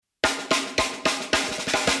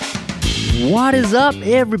What is up,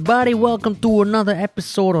 everybody? Welcome to another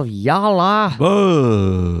episode of Yala.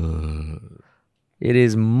 It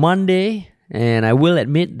is Monday, and I will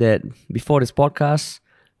admit that before this podcast,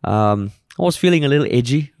 I was feeling a little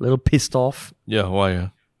edgy, a little pissed off. Yeah,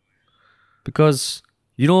 why? Because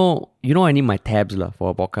you know, I need my tabs for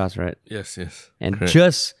a podcast, right? Yes. And correct.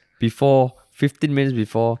 just before, 15 minutes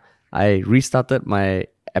before, I restarted my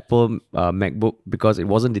Apple MacBook because it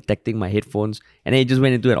wasn't detecting my headphones, and then it just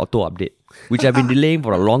went into an auto update, which I've been delaying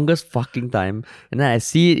for the longest fucking time. And then I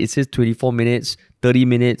see it says 24 minutes, 30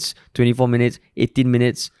 minutes, 24 minutes, 18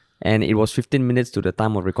 minutes, and it was 15 minutes to the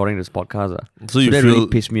time of recording this podcast. So you that feel, really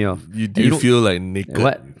pissed me off. Do you feel like naked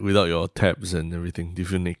What? without your tabs and everything? Do you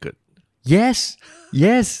feel naked? Yes,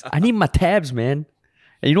 I need my tabs, man.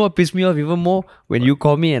 And you know what pissed me off even more? When you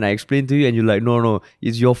call me and I explain to you and you're like, no,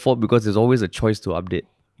 it's your fault because there's always a choice to update.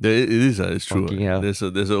 It is, it's true. Fucking hell.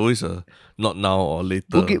 There's always a not now or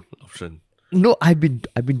later option. No, I've been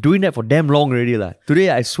doing that for damn long already. Today,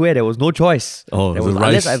 I swear there was no choice. Oh,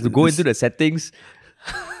 Unless I have to go into the settings.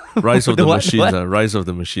 Rise of the What? machines. Rise of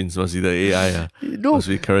the machines. Must be the AI. No, must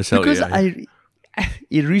be carousel because AI.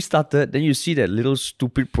 it restarted. Then you see that little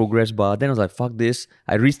stupid progress bar. Then I was like, fuck this.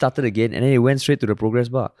 I restarted again, and then it went straight to the progress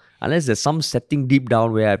bar. Unless there's some setting deep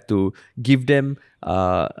down where I have to give them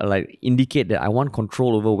indicate that I want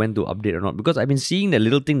control over when to update or not. Because I've been seeing the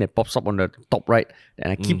little thing that pops up on the top right,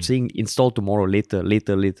 and I keep saying install tomorrow, later. Yeah.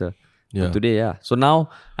 But today, yeah. So now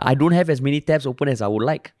I don't have as many tabs open as I would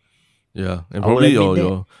like. Yeah, and I will probably admit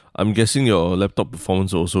your I'm guessing your laptop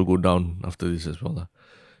performance will also go down after this as well.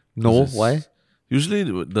 No, why? Usually,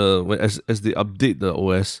 as they update the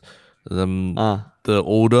OS, the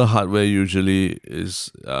older hardware usually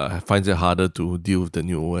finds it harder to deal with the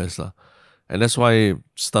new OS and that's why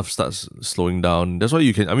stuff starts slowing down. That's why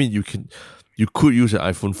you could use an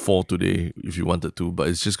iPhone 4 today if you wanted to, but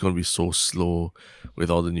it's just going to be so slow with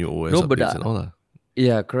all the new OS updates and all that.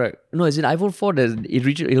 Yeah, correct. No, as in iPhone 4,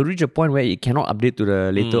 it'll reach a point where it cannot update to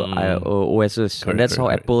the later OSs. And that's how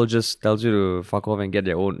Apple just tells you to fuck off and get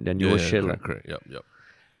their newer shit. Correct. Yep.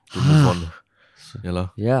 To move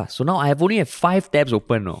on. Yeah, so now I only have 5 tabs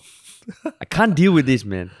open now. I can't deal with this,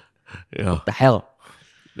 man. Yeah. What the hell?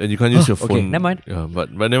 And you can't use your phone. Okay, never mind. Yeah, but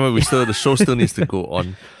never mind. The show still needs to go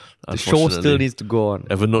on. The show still needs to go on.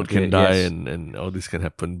 Evernote can die and all this can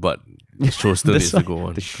happen, but the show still needs to go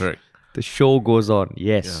on. Correct. The show goes on,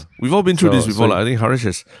 yes. Yeah. We've all been through this before. I think Harish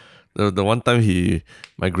has the one time he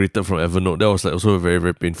migrated from Evernote, that was also a very,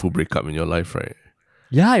 very painful breakup in your life, right?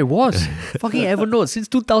 Yeah, it was. Fucking Evernote. Since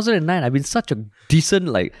 2009, I've been such a decent,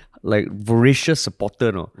 like voracious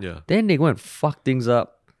supporter, no? Yeah. Then they go and fuck things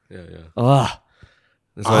up. Yeah.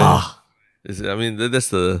 That's why. That's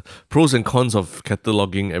the pros and cons of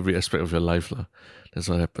cataloging every aspect of your life, That's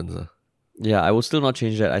what happens, Yeah, I will still not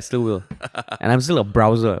change that. I still will. And I'm still a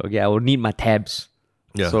browser. Okay, I will need my tabs.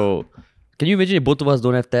 Yeah. So, can you imagine if both of us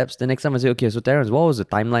don't have tabs? The next time I say, okay, so Terrence, what was the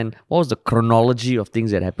timeline? What was the chronology of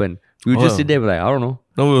things that happened? We would just sit there and be like, I don't know.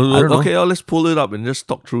 Okay, let's pull it up and just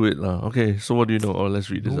talk through it. Okay, so what do you know? Let's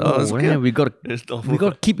read this. We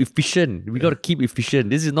gotta keep efficient.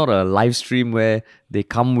 This is not a live stream where they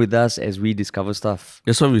come with us as we discover stuff.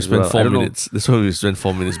 That's why we spent 4 minutes. That's why we spent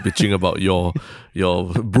 4 minutes bitching about your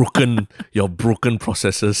broken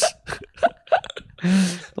processors.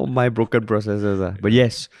 Not my broken processors. But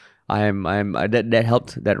yes, that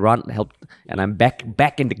helped. That run helped, and I'm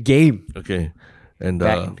back in the game. Okay. And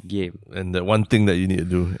back in the game. And the one thing that you need to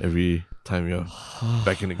do every time you're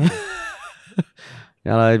back in the game.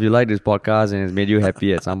 Yeah, if you like this podcast and it's made you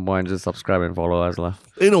happy at some point, just subscribe and follow us.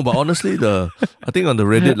 But honestly, I think on the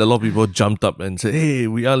Reddit, a lot of people jumped up and said, hey,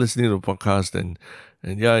 we are listening to the podcast and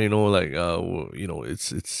yeah,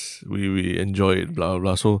 it's we enjoy it, blah,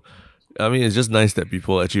 blah. So, it's just nice that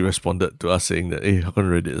people actually responded to us saying that, hey, how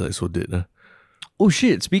come Reddit is like so dead? Oh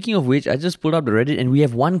shit, speaking of which, I just pulled up the Reddit and we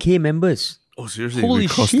have 1K members. Oh, seriously? Holy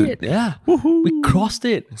shit, it. Yeah. Woohoo. We crossed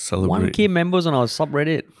it. Celebrate. 1K members on our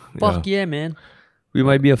subreddit. Fuck yeah, man. We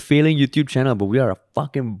might be a failing YouTube channel, but we are a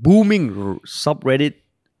fucking booming subreddit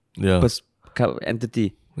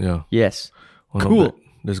entity. Yeah. Yes. Oh, cool.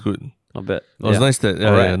 That's good. Not bad. It's nice that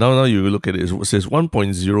now you look at it, it says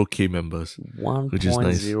 1.0k members.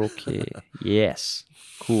 1.0k. Yes.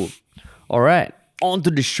 Cool. All right. On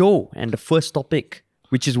to the show and the first topic,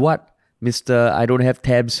 which is what? Mr. I don't have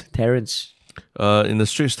tabs, Terrence. In the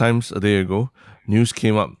Straits Times a day ago, news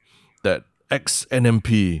came up that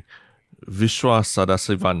ex-NMP Viswa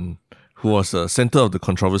Sadasivan, who was the center of the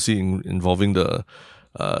controversy involving the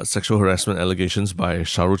sexual harassment allegations by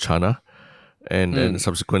Shah Rukh Khan and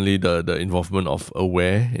subsequently the involvement of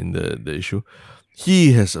Aware in the issue.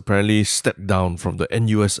 he has apparently stepped down from the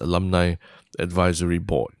NUS Alumni Advisory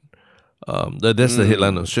Board. That's the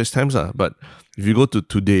headline of Straits Times. But if you go to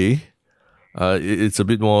today, it's a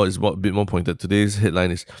bit more pointed. Today's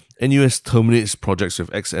headline is NUS terminates projects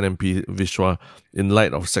with ex-NMP Viswa in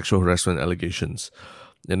light of sexual harassment allegations.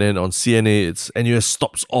 And then on CNA, it's NUS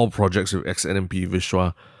stops all projects with ex-NMP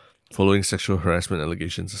Viswa following sexual harassment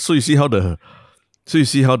allegations. So you see how the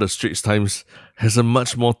Straits Times has a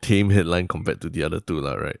much more tame headline compared to the other two,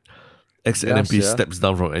 right? Ex-NMP steps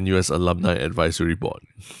down from NUS Alumni Advisory Board.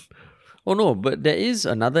 Oh no, but there is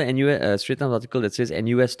another NUS Straits Times article that says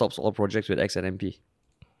NUS stops all projects with ex-NMP.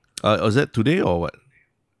 Was that today or what?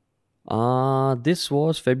 This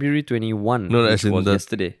was February 21. No, as in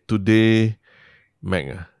yesterday. Today,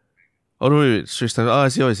 Mag. Oh no, wait, Straits Times. I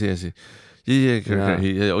see. Yeah, correct.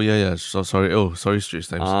 Yeah. So sorry. Oh, sorry, Straits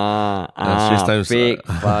Times. Straits Times. Fake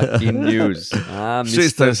fucking news.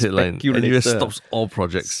 Straits Times headline. NUS stops all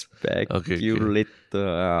projects. Speculator.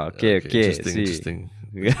 Okay. Interesting.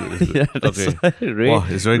 Okay. Wow,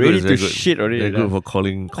 it's very good. It's very good. Shit already. Very good for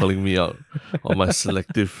calling me out on my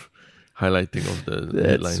selective highlighting of the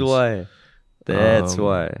headlines. That's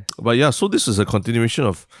why. But yeah, so this is a continuation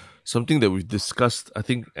of something that we've discussed, I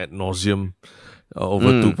think, ad nauseum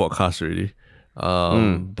over 2 podcasts already.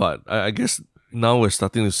 But I guess now we're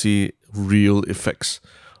starting to see real effects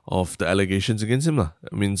of the allegations against him.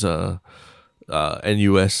 That means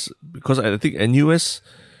NUS, because I think NUS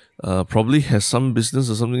probably has some business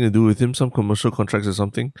or something to do with him, some commercial contracts or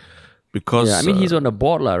something. Because he's on the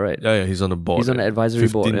board, right? Yeah, he's on the board. He's on the advisory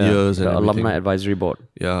 15 board. years and the everything. alumni advisory board.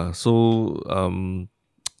 Yeah, so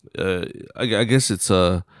I guess it's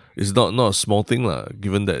not a small thing,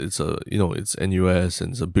 given that it's NUS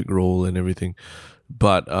and it's a big role and everything.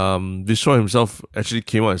 But Viswa himself actually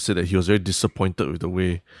came out and said that he was very disappointed with the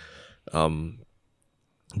way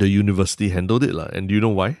the university handled it. And do you know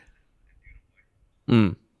why?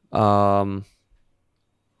 I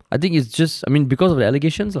think it's just, because of the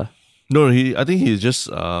allegations. No, I think he just,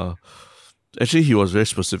 actually he was very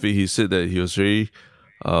specific. He said that he was very,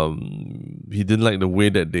 he didn't like the way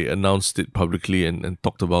that they announced it publicly and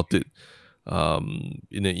talked about it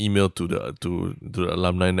in an email to the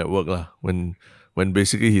alumni network, when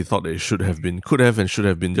basically he thought that it could have and should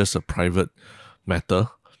have been just a private matter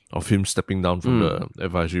of him stepping down from the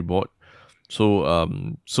advisory board. So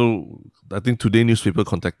I think Today newspaper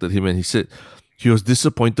contacted him and he said he was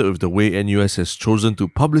disappointed with the way NUS has chosen to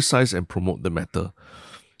publicize and promote the matter.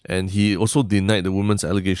 And he also denied the woman's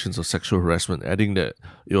allegations of sexual harassment, adding that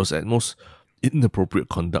it was at most inappropriate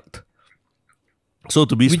conduct. So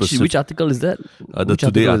to be specific, which article is that?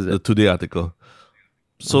 The Today article.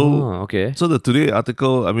 So So the Today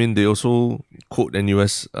article, they also quote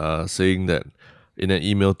NUS saying that in an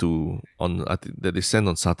email that they sent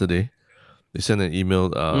on Saturday. They sent an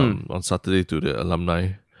email on Saturday to the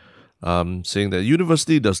alumni saying that the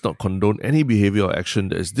university does not condone any behavior or action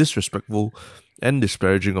that is disrespectful and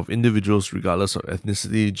disparaging of individuals regardless of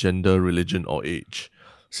ethnicity, gender, religion, or age,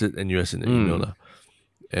 said NUS in the email.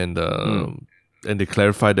 And they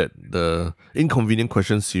clarified that the Inconvenient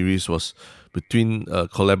Questions series was between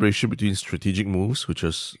collaboration between Strategic Moves, which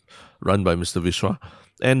was run by Mr. Viswa,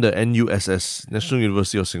 and the NUSS, National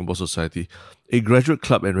University of Singapore Society, a graduate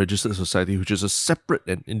club and registered society, which is a separate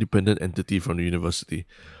and independent entity from the university.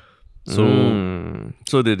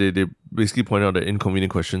 So they basically point out that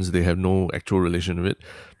Inconvenient Questions, they have no actual relation with it,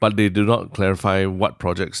 but they do not clarify what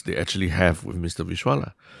projects they actually have with Mr.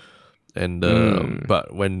 Viswa. And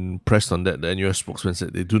but when pressed on that, the NUS spokesman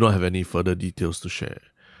said they do not have any further details to share.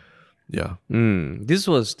 Yeah. This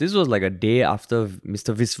was like a day after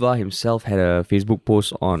Mr. Viswa himself had a Facebook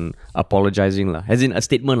post on apologizing, as in a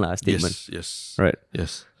statement. Yes. Right.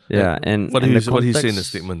 Yes. Yeah. And what he say in the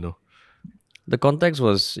statement though? The context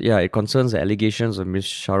was, it concerns the allegations of Ms.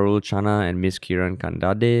 Sharul Chana and Ms. Kiran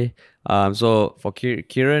Kandade. So for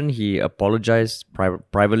Kiran, he apologized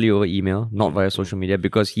privately over email, not via social media,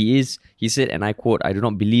 because he said, and I quote, "I do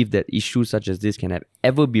not believe that issues such as this can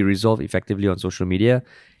ever be resolved effectively on social media,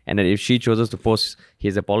 and that if she chooses to post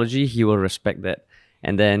his apology, he will respect that."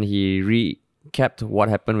 And then he recapped what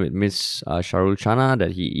happened with Ms. Sharul Chana,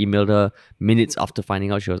 that he emailed her minutes after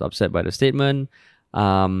finding out she was upset by the statement.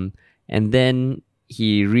 And then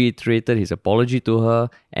he reiterated his apology to her,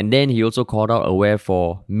 and then he also called out Aware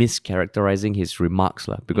for mischaracterizing his remarks,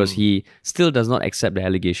 because he still does not accept the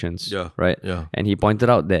allegations, right? Yeah. And he pointed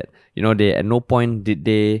out that, they at no point did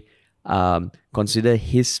they consider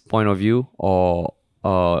his point of view or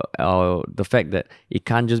the fact that it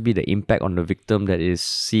can't just be the impact on the victim that is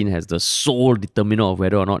seen as the sole determinant of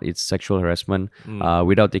whether or not it's sexual harassment,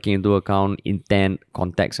 without taking into account intent,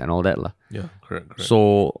 context, and all that lah. Yeah, correct.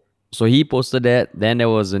 So he posted that. Then there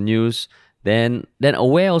was the news. Then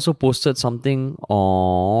Aware also posted something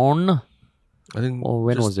on. I think.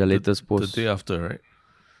 When was their latest post? The day after, right?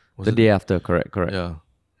 The day after, correct. Yeah.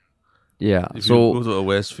 Yeah. If you go to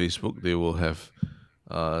Aware's Facebook, they will have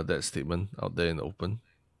that statement out there in the open.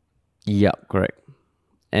 Yeah, correct.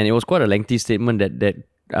 And it was quite a lengthy statement that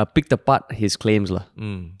picked apart his claims lah.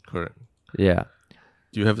 Correct. Yeah.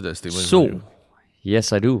 Do you have that statement? So,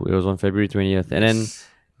 yes, I do. It was on February 20th. And then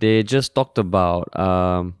they just talked about,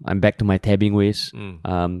 I'm back to my tabbing ways,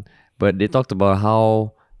 but they talked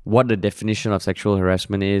about what the definition of sexual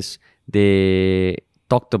harassment is. They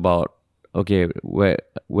talked about, okay,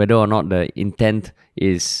 whether or not the intent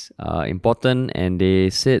is important, and they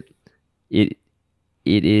said it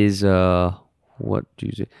is, what do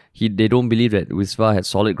you say? They don't believe that Viswa had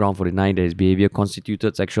solid ground for denying that his behavior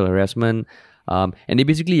constituted sexual harassment. And they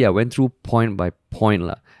basically went through point by point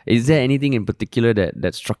lah. Is there anything in particular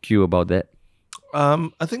that struck you about that?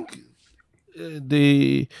 I think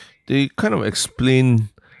they kind of explain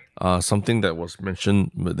something that was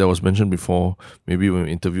mentioned before. Maybe when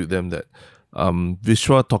we interviewed them, that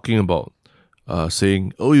Viswa talking about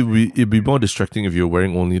saying, it'd be more distracting if you're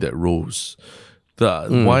wearing only that rose.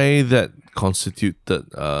 Why that constituted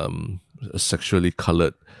a sexually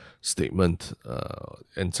colored statement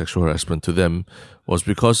and sexual harassment to them was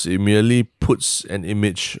because it merely puts an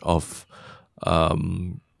image of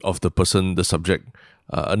the person, the subject,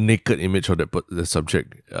 a naked image of the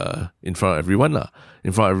subject in front of everyone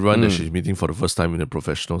that she's meeting for the first time in a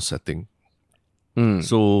professional setting.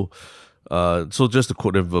 So just to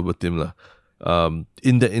quote them verbatim,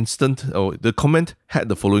 in the instant, the comment had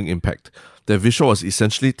the following impact: that Viswa was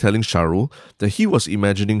essentially telling Shahrul that he was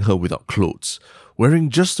imagining her without clothes, wearing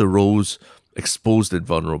just a rose, exposed and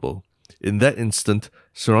vulnerable. In that instant,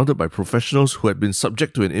 surrounded by professionals who had been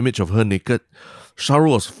subject to an image of her naked,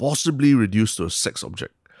 Shahrul was forcibly reduced to a sex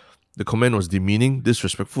object. The comment was demeaning,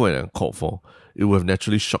 disrespectful, and uncalled for. It would have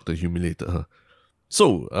naturally shocked and humiliated her.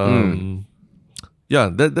 So,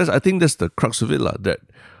 that's I think that's the crux of it, that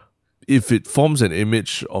if it forms an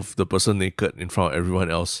image of the person naked in front of everyone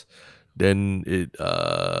else, then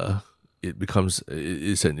it becomes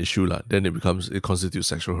it's an issue lah. Then it constitutes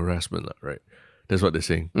sexual harassment lah, right? That's what they're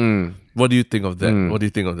saying. What do you think of that? What do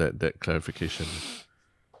you think of that clarification?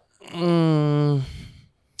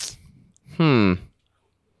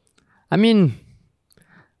 I mean,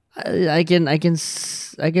 I can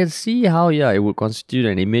see how it would constitute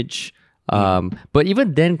an image. But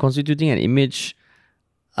even then, constituting an image,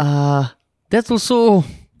 there's a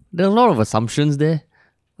lot of assumptions there.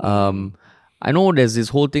 I know there's this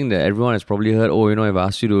whole thing that everyone has probably heard. If I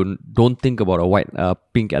ask you to don't think about a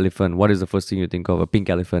pink elephant, what is the first thing you think of? A pink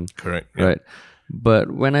elephant. Correct. Yeah. Right.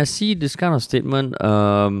 But when I see this kind of statement,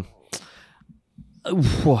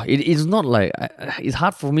 it is not like, it's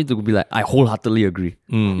hard for me to be like, I wholeheartedly agree.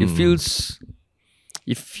 It feels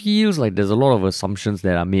like there's a lot of assumptions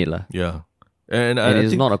that are made lah. Yeah. And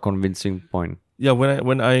it's not a convincing point. Yeah,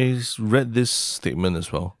 when I read this statement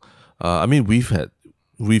as well,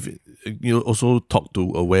 we've also talked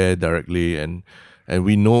to Aware directly, and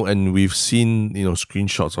we know, and we've seen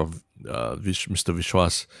screenshots of Mr.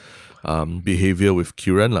 Viswa's behavior with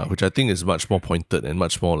Kiran, which I think is much more pointed and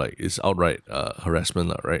much more like it's outright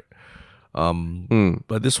harassment, right?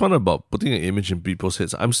 But this one about putting an image in people's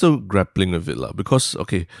heads, I'm still grappling with it, because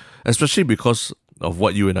especially because of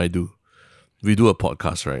what you and I do. We do a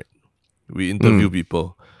podcast, right? We interview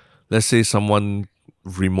people. Let's say someone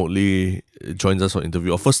remotely joins us for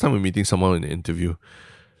interview, or first time we're meeting someone in an interview,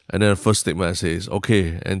 and then the first statement I say is,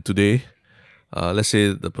 okay, and today, let's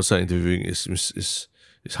say the person I'm interviewing is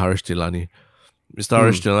Harish Tilani. Mr.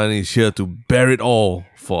 Harish Tilani is here to bear it all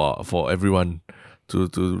for everyone, to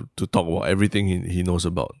talk about everything he knows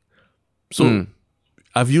about. So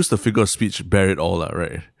I've used the figure of speech, bear it all,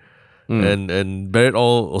 right? And bear it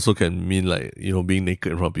all also can mean like, being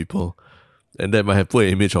naked in front of people. And that might have put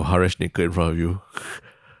an image of Harish naked in front of you.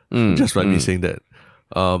 Just by me saying that.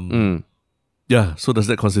 Yeah, so does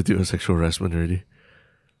that constitute a sexual harassment already?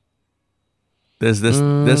 That's the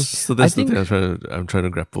thing I'm trying to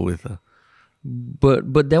grapple with.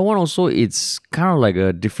 But that one also, it's kind of like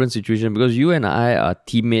a different situation, because you and I are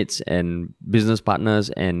teammates and business partners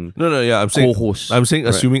and co-hosts. I'm saying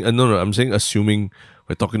assuming. I'm saying assuming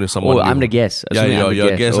we're talking to someone. I'm the guest. You're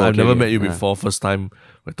a guest. I've never met you before. First time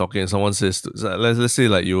we're talking, and someone says, let's say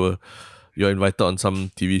like you're you're invited on some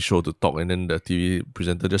TV show to talk, and then the TV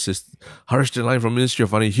presenter just says, Harish Line from Ministry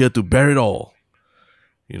of Money here to bear it all.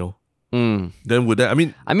 You know? Then would that, I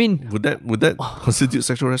mean, would that constitute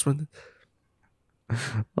sexual harassment?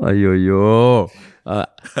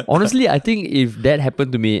 Honestly, I think if that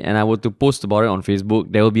happened to me and I were to post about it on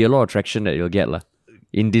Facebook, there will be a lot of traction that you'll get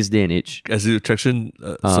in this day and age. As the traction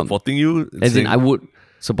supporting you? As in, I would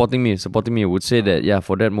supporting me. I would say that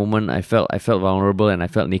for that moment I felt vulnerable and I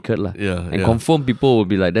felt naked confirm people would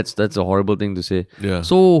be like, that's a horrible thing to say. Yeah.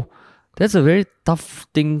 So that's a very tough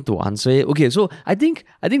thing to answer. Okay, so I think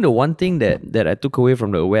the one thing that I took away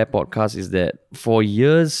from the Aware podcast is that for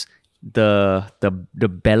years the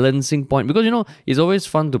balancing point, because it's always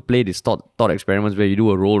fun to play these thought experiments where you do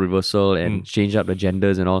a role reversal and change up the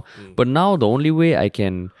genders and all. But now the only way I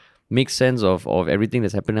can make sense of everything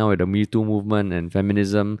that's happening now with the Me Too movement and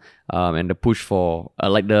feminism and the push for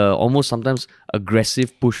like the almost sometimes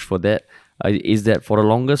aggressive push for that is that for the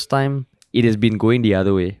longest time it has been going the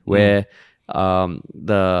other way, where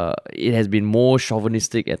it has been more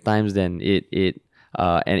chauvinistic at times than it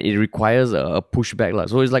and it requires a pushback.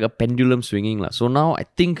 So it's like a pendulum swinging. So now I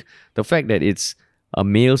think the fact that it's a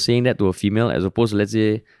male saying that to a female as opposed to, let's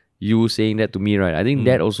say, you saying that to me, right? I think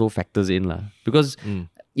that also factors in. Because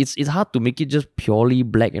it's hard to make it just purely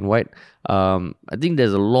black and white. I think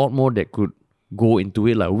there's a lot more that could go into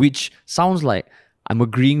it, which sounds like I'm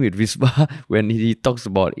agreeing with Viswa when he talks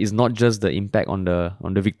about it's not just the impact on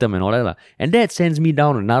the victim and all that. And that sends me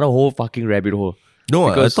down another whole fucking rabbit hole. No,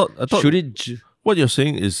 I thought should it... What you're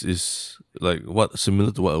saying is like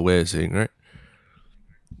similar to what Aware is saying, right?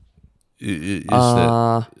 Is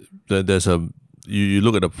that there's you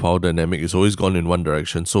look at the power dynamic, it's always gone in one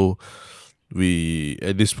direction. So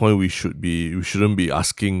at this point we shouldn't be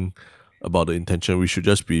asking about the intention. We should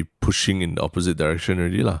just be pushing in the opposite direction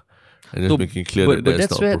already, and just making clear that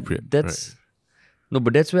that's not appropriate. No,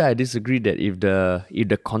 but that's where I disagree. That if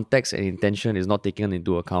the context and intention is not taken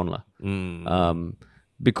into account,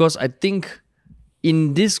 because I think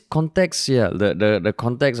in this context, the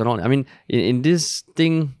context and all. I mean, in this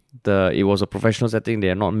thing, it was a professional setting. They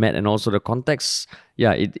are not met, and also the context.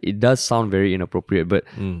 It does sound very inappropriate. But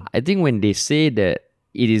I think when they say that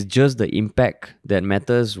it is just the impact that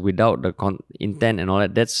matters without the intent and all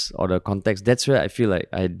that, or the context, that's where I feel like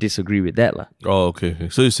I disagree with that. Oh, okay.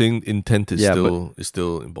 So you're saying intent is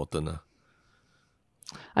still important.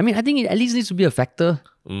 I mean, I think it at least needs to be a factor.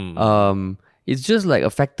 It's just like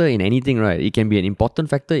a factor in anything, right? It can be an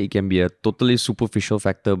important factor, it can be a totally superficial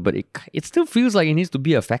factor, but it still feels like it needs to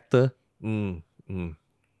be a factor.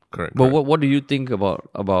 Correct. But what do you think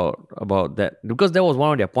about that? Because that was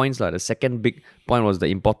one of their points. The second big point was the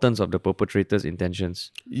importance of the perpetrator's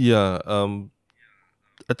intentions. Yeah.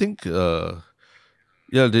 I think they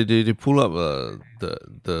pull up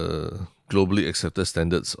the globally accepted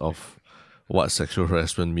standards of what sexual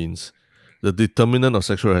harassment means. The determinant of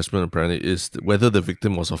sexual harassment apparently is whether the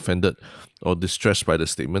victim was offended or distressed by the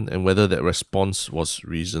statement and whether that response was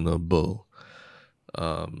reasonable.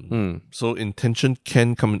 So intention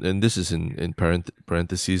can come, and this is in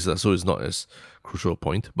parentheses, so it's not as crucial a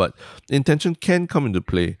point, but intention can come into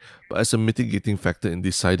play, but as a mitigating factor in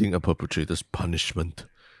deciding a perpetrator's punishment.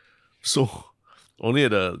 So only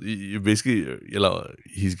you basically,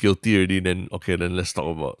 he's guilty already, then let's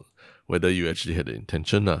talk about whether you actually had the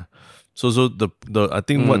intention. So I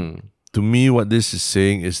think what this is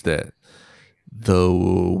saying is that the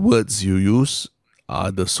words you use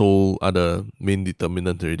are the main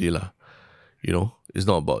determinant already, It's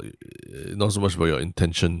not so much about your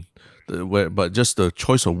intention, but just the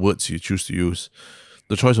choice of words you choose to use,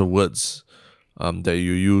 the choice of words that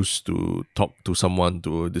you use to talk to someone,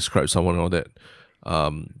 to describe someone, and all that.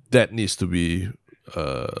 That needs to be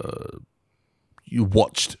you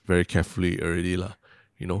watched very carefully already,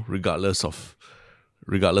 regardless of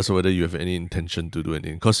whether you have any intention to do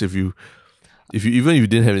anything. Because if you even if you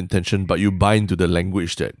didn't have intention, but you buy into the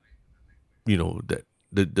language that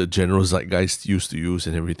that the general zeitgeist used to use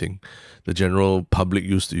and everything, the general public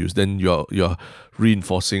used to use, then you're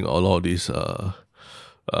reinforcing a lot of these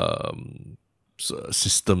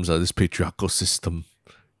systems, this patriarchal system.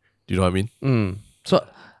 Do you know what I mean? So,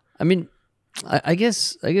 I mean, I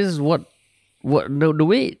guess what the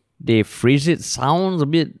way they phrase it sounds a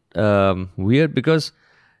bit weird, because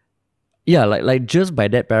like just by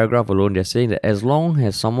that paragraph alone, they're saying that as long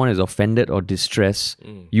as someone is offended or distressed,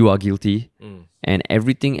 you are guilty, and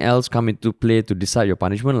everything else come into play to decide your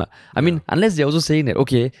punishment. I mean, unless they're also saying that,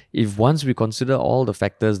 okay, if once we consider all the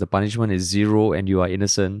factors, the punishment is 0 and you are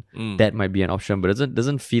innocent, that might be an option, but it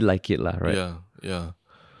doesn't feel like it, right? Yeah.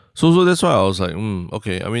 So that's why I was like,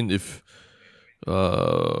 okay. I mean, if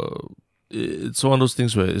it's one of those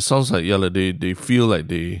things where it sounds like like they feel like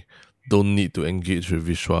they don't need to engage with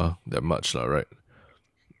Viswa that much, right?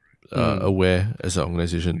 Aware as an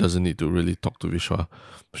organization doesn't need to really talk to Viswa,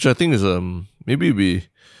 which I think is maybe we,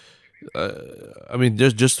 I mean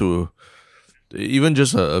just to even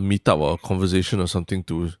just a meetup or a conversation or something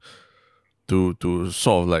to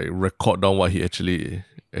sort of like record down what he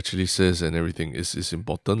actually says and everything is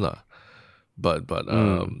important lah. But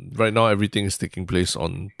right now everything is taking place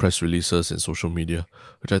on press releases and social media,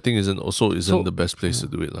 which I think isn't the best place to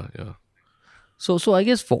do it lah. Yeah. So I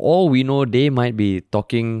guess for all we know, they might be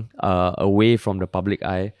talking away from the public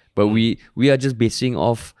eye, but we are just basing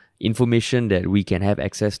off information that we can have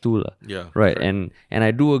access to lah. Yeah. Right. And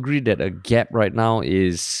I do agree that a gap right now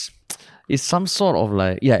is some sort of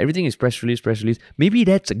like, yeah, everything is press release. Maybe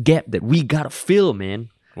that's a gap that we gotta fill, man.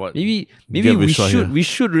 What? Maybe Viswa, we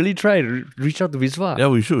should really try to reach out to Viswa. Yeah,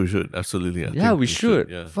 we should absolutely. We should.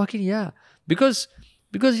 Yeah. Fucking yeah. Because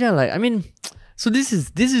yeah, like I mean, so this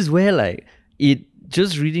is where like it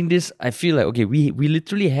just reading this, I feel like okay, we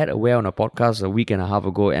literally had Aware on a podcast a week and a half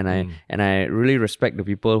ago, and I really respect the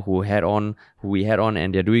people who we had on,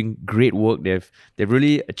 and they're doing great work. They've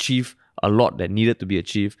really achieved a lot that needed to be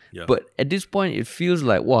achieved. Yeah. But at this point, it feels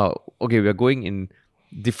like wow, okay, we're going in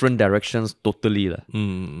different directions totally,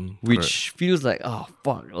 which feels like oh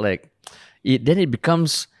fuck, like it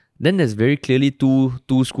becomes. Then there's very clearly two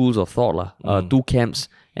schools of thought, two camps.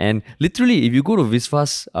 And literally, if you go to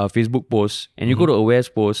Viswa's Facebook post and you go to Aware's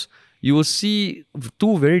post, you will see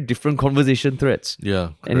two very different conversation threads.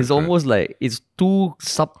 Yeah. And it's almost like it's two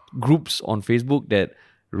subgroups on Facebook that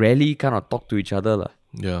rarely kind of talk to each other.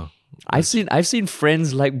 Yeah. I've seen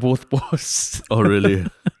friends like both posts. Oh, really?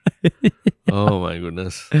 Oh, my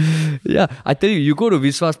goodness. Yeah, I tell you, you go to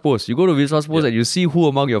Viswa's post, and you see who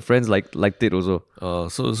among your friends liked it also.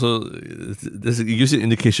 So it gives you an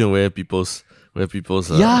indication where people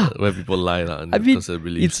lie lah. I mean,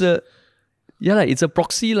 it's a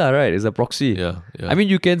proxy lah, right? It's a proxy. Yeah. I mean,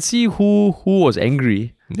 you can see who was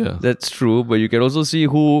angry. Yeah. That's true, but you can also see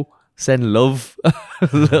who sent love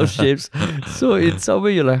shapes. So it's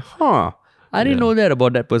somewhere you're like, I didn't know that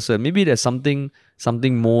about that person. Maybe there's something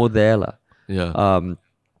more there lah. Yeah.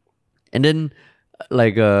 And then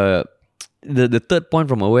like the third point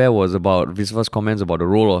from Aware was about Viswa's comments about the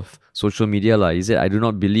role of social media lah. He said, I do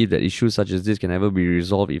not believe that issues such as this can ever be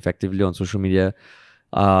resolved effectively on social media.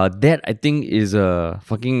 That I think is a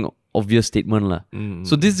fucking obvious statement lah.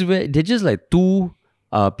 So this is where they're just like two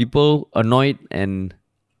people annoyed, and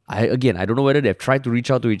I don't know whether they've tried to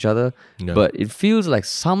reach out to each other, but it feels like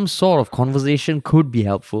some sort of conversation could be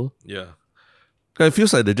helpful. Yeah. It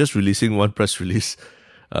feels like they're just releasing one press release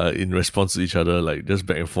in response to each other, like just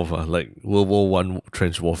back and forth, like World War I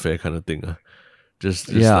trench warfare kind of thing. Just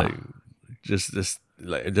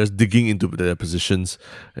digging into their positions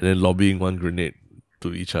and then lobbying one grenade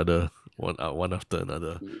to each other, one after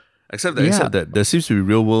another. Except that there seems to be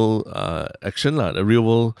real world action, the real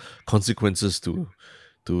world consequences to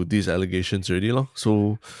these allegations already.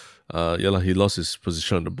 So he lost his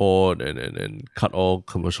position on the board and cut all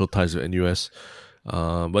commercial ties with NUS.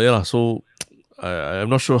 So I'm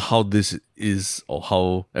not sure how this is or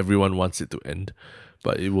how everyone wants it to end,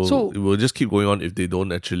 but it will just keep going on if they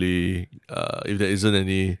don't actually if there isn't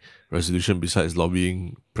any resolution besides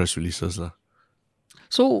lobbying press releases lah.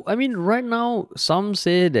 So I mean, right now some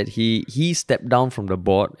say that he stepped down from the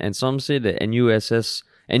board, and some say that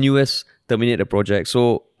NUS terminate the project.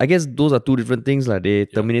 So I guess those are two different things. Like they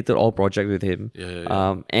terminated all projects with him.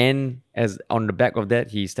 And as on the back of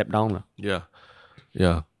that, he stepped down. Yeah.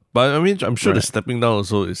 But I mean, I'm sure the stepping down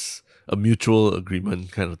also is a mutual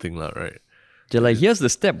agreement kind of thing, right? They're like, here's the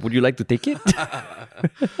step. Would you like to take it?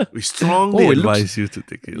 We strongly advise you to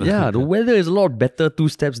take it. Yeah, the weather is a lot better 2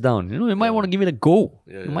 steps down. You might want to give it a go.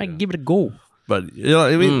 Give it a go. But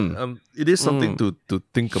I mean, it is something to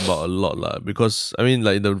think about a lot, because I mean,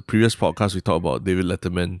 like in the previous podcast, we talked about David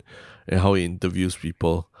Letterman and how he interviews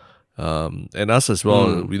people, and us as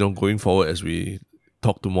well. Going forward as we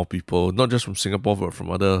talk to more people, not just from Singapore, but from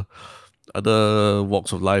other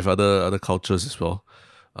walks of life, other cultures as well.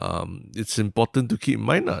 It's important to keep in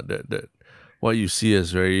mind that what you see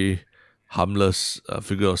as very harmless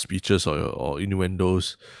figure of speeches or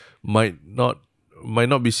innuendos might not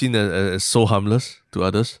be seen as so harmless to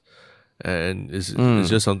others, and it's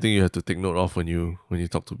just something you have to take note of when you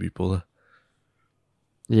talk to people.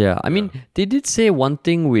 Yeah, I mean, they did say one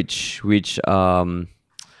thing which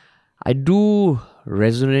I do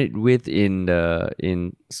resonate with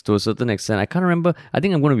to a certain extent. I can't remember. I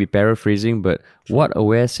think I'm going to be paraphrasing, but what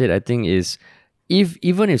Aware said, I think, is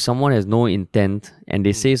even if someone has no intent and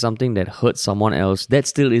they say something that hurts someone else, that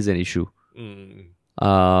still is an issue.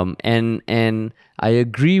 And I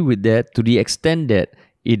agree with that to the extent that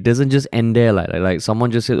it doesn't just end there. Like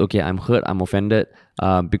someone just says, okay, I'm hurt, I'm offended,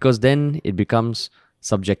 because then it becomes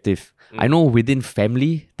subjective. I know within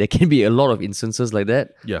family there can be a lot of instances like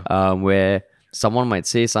that. Where someone might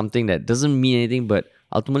say something that doesn't mean anything, but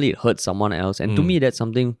ultimately it hurts someone else. And to me, that's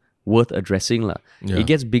something worth addressing. It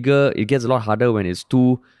gets bigger, it gets a lot harder when it's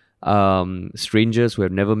two strangers who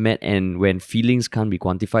have never met and when feelings can't be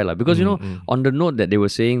quantified. Because, on the note that they were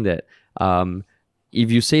saying that if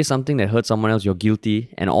you say something that hurts someone else, you're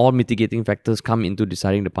guilty, and all mitigating factors come into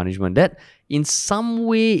deciding the punishment. That in some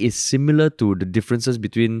way is similar to the differences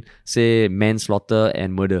between, say, manslaughter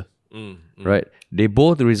and murder. Right? They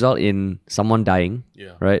both result in someone dying,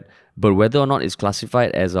 right? But whether or not it's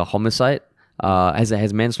classified as a homicide,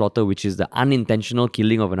 as manslaughter, which is the unintentional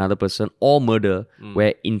killing of another person, or murder,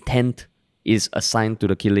 where intent is assigned to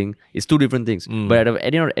the killing, is two different things. But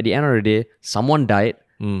at the end of the day, someone died,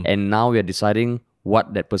 and now we are deciding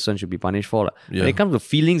what that person should be punished for. When it comes to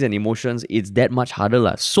feelings and emotions, it's that much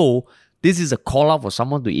harder. So this is a call out for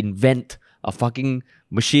someone to invent a fucking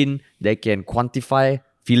machine that can quantify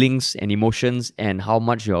feelings and emotions and how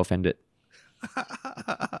much you're offended.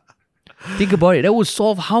 Think about it. That would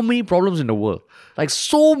solve how many problems in the world? Like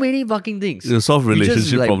so many fucking things. It'll solve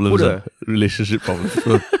relationship problems. Relationship problems.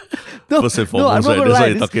 First and foremost, right? That's what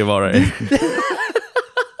you're talking about, right?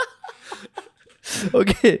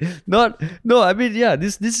 Okay, I mean,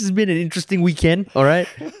 this has been an interesting weekend, all right?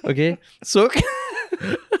 Okay, so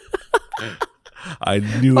I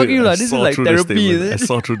knew it. This is like therapy, is it? I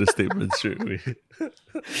saw through the statement straight away.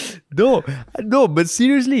 No, but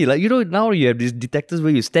seriously, now you have these detectors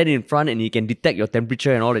where you stand in front and you can detect your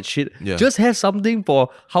temperature and all that shit. Just have something for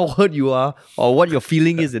how hurt you are or what your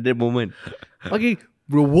feeling is at that moment. Okay,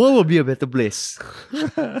 the world will be a better place.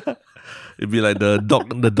 It'd be like the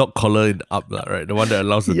dog collar in Up, right? The one that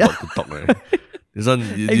allows the dog to talk, right? This one,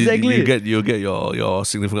 you get your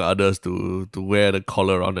significant others to wear the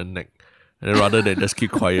collar around the neck, and then rather than just keep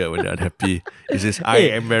quiet when they're unhappy, it says, "I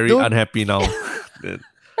am very unhappy now." Then,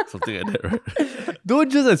 something like that, right? Don't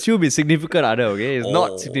just assume it's significant other, okay? It's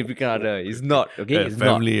not significant other. It's not, okay? It's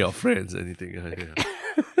family not. Or friends, anything.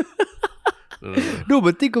 No,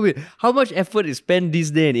 but think of it. How much effort is spent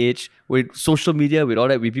this day and age with social media, with all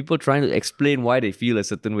that, with people trying to explain why they feel a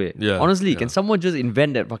certain way? Honestly, can someone just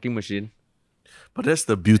invent that fucking machine? But that's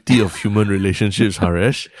the beauty of human relationships,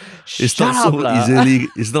 Haresh. It's not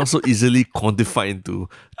so easily quantified into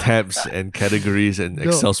tabs and categories and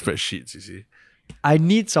Excel spreadsheets, you see. I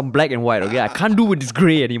need some black and white, okay? I can't do with this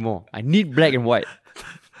grey anymore. I need black and white.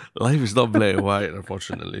 Life is not black and white,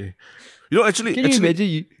 unfortunately. Actually, can you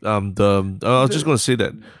imagine? I was just going to say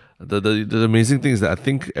that the amazing thing is that I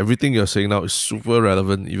think everything you're saying now is super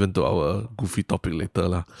relevant even to our goofy topic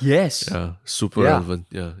later. Yes. Yeah, super relevant.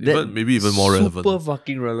 Yeah, maybe even more relevant. Super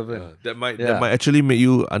fucking relevant. That might actually make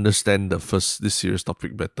you understand this serious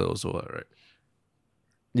topic better also, right?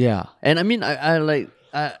 Yeah, and I mean, I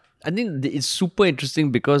think it's super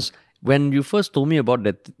interesting because when you first told me about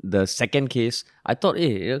the second case, I thought,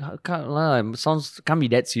 can't be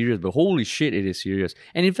that serious, but holy shit, it is serious.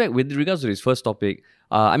 And in fact, with regards to this first topic,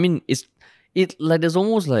 I mean, there's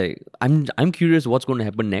almost like I'm curious what's going to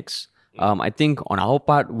happen next. I think on our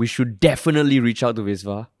part, we should definitely reach out to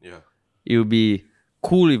Viswa. Yeah, it would be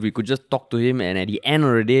cool if we could just talk to him, and at the end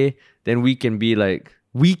of the day, then we can be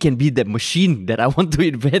that machine that I want to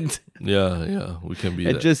invent. Yeah, we can be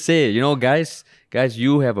and that. Just say, guys,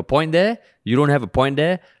 you have a point there, you don't have a point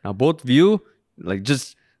there. Now both of you,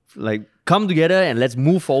 just come together and let's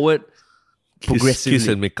move forward progressively. Kiss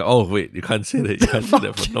and make up. Oh wait, you can't say that. You can't say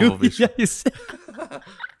that for normal yeah, you said.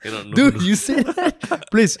 Dude, you said that.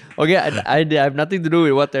 Please. Okay, I have nothing to do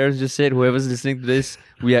with what Terrence just said. Whoever's listening to this,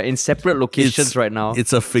 we are in separate locations right now.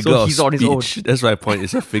 It's a figure of speech. On his own. That's my point.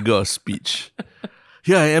 It's a figure of speech.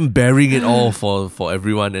 Here I am bearing it all for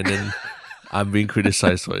everyone, and then I'm being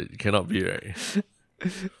criticized for it. It cannot be, right?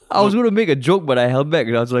 I was going to make a joke, but I held back.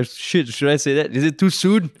 I was like, shit, should I say that? Is it too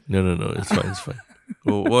soon? No. It's fine.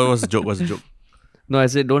 What was the joke? What's the joke? No, I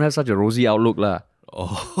said, don't have such a rosy outlook, lah.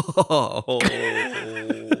 Oh.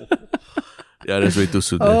 Yeah, that's way too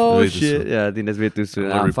soon. Oh, shit. Yeah, I think that's way too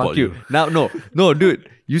soon. Fuck you. Now, no, dude.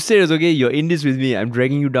 You said it's okay. You're in this with me. I'm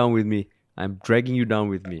dragging you down with me.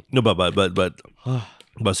 No, but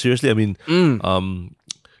seriously, I mean,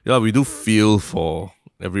 we do feel for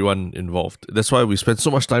everyone involved. That's why we spend so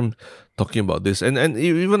much time talking about this, and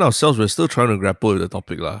even ourselves, we're still trying to grapple with the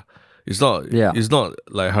topic, lah. It's not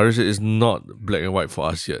like Harish said, it's not black and white for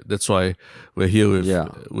us yet. That's why we're here with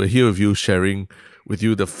you, sharing with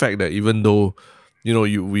you the fact that even though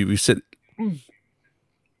we said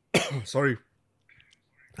Sorry.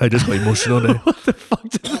 I just got emotional there. What the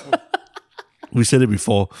fuck? We said it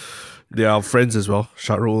before. They are friends as well,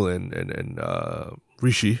 Sharul and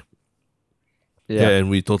Rishi. Yeah, and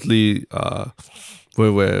we totally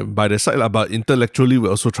we're by their side, but intellectually we're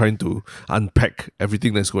also trying to unpack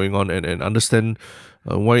everything that's going on and understand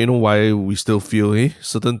why we still feel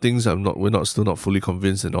certain things we're still not fully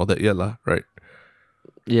convinced and all that yet, right?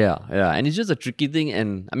 Yeah, and it's just a tricky thing,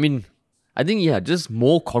 and I mean, I think just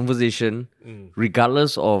more conversation,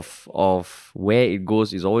 regardless of where it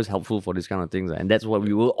goes, is always helpful for these kind of things, and that's what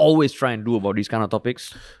we will always try and do about these kind of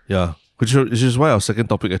topics. Yeah, which is why our second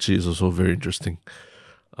topic actually is also very interesting.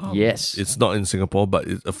 Yes, it's not in Singapore, but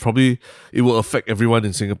it will affect everyone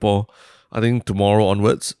in Singapore. I think tomorrow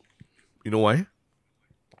onwards. You know why?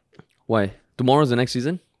 Why? Tomorrow's the next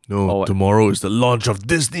season? No, tomorrow is the launch of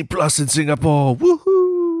Disney Plus in Singapore.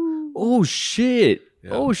 Woohoo! Oh shit!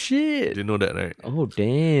 Yeah. Oh shit! You didn't know that, right? Oh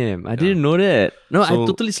damn! I didn't know that. No, I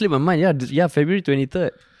totally slipped my mind. Yeah, February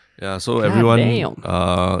 23rd. Yeah, so God everyone, damn.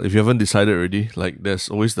 if you haven't decided already, like there's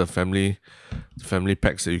always the family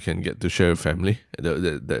packs that you can get to share with family.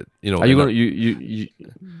 That Are you gonna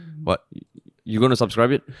what? You gonna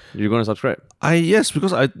subscribe it? You're gonna subscribe? Yes,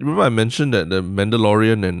 because I remember I mentioned that the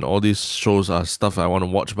Mandalorian and all these shows are stuff I want to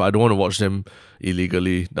watch, but I don't want to watch them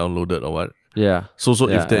illegally downloaded or what. Yeah. So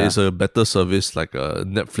if there is a better service like a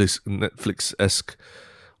Netflix-esque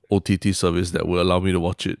OTT service that will allow me to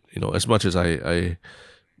watch it, as much as I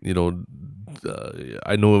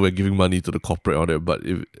I know we're giving money to the corporate on it, but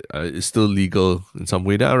if it's still legal in some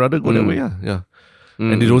way, then I'd rather go that way. Yeah.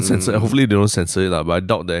 And they don't censor. Hopefully, they don't censor it, but I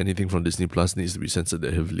doubt that anything from Disney Plus needs to be censored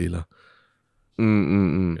that heavily, Yeah.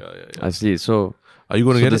 I see. So, are you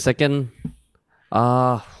going to get the it? second?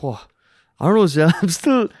 I don't know. Sir. I'm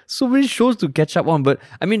still so many shows to catch up on. But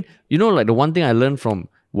I mean, like the one thing I learned from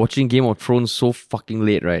watching Game of Thrones so fucking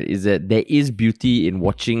late, right, is that there is beauty in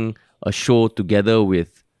watching a show together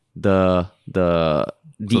with the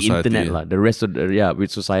Society, internet, the rest of with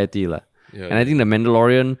society, Yeah, and I think the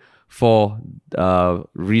Mandalorian, for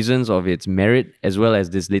reasons of its merit as well as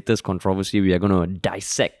this latest controversy we are going to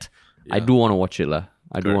dissect. I do want to watch it,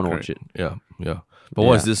 I do want to watch it. Yeah. But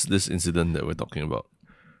what is this incident that we're talking about?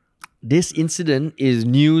 This incident is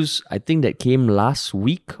news, I think, that came last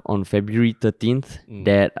week on February 13th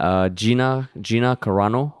that Gina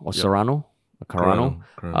Carano or Carano,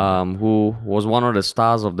 who was one of the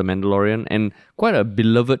stars of The Mandalorian and quite a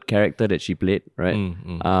beloved character that she played, right?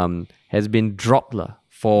 Has been dropped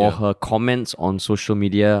for her comments on social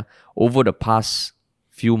media over the past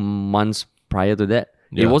few months prior to that.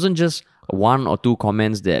 It wasn't just one or two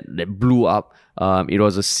comments that blew up. It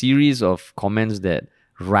was a series of comments that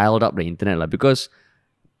riled up the internet, because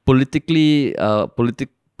politically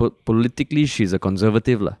she's a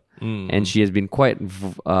conservative, and she has been quite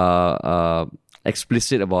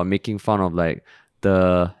explicit about making fun of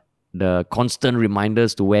the constant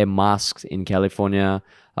reminders to wear masks in California.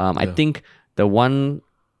 I think the one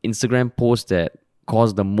Instagram post that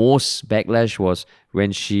caused the most backlash was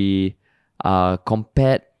when she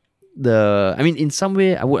compared in some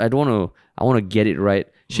way I want to get it right.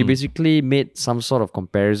 She basically made some sort of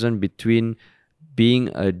comparison between being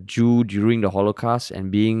a Jew during the Holocaust and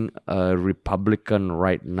being a Republican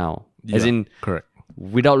right now. As in, correct.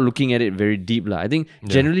 Without looking at it very deep. I think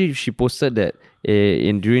generally she posted that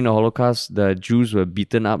during the Holocaust, the Jews were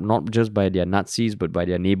beaten up not just by their Nazis but by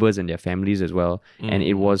their neighbors and their families as well. And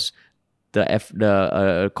it was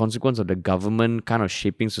the consequence of the government kind of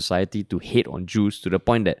shaping society to hate on Jews to the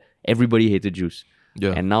point that everybody hated Jews.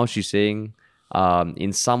 Yeah. And now she's saying,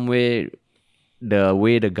 in some way, the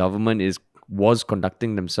way the government was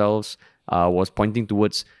conducting themselves was pointing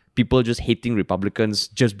towards people just hating Republicans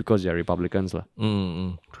just because they're Republicans.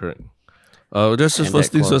 Correct. Just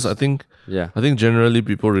first things first, I think generally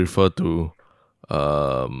people refer to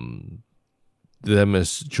them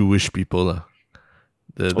as Jewish people.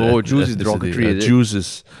 Jews is derogatory. Jews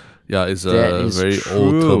is a very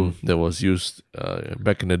old term that was used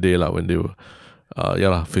back in the day when they were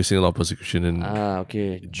facing a lot of persecution. And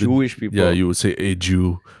Jewish people. Yeah, you would say a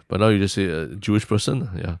Jew, but now you just say a Jewish person.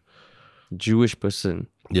 Yeah, Jewish person.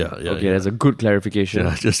 Yeah. That's a good clarification.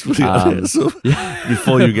 Yeah, just put it out there. So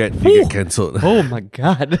before you get cancelled. Oh my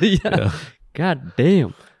God. God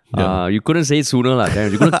damn. You couldn't say it sooner,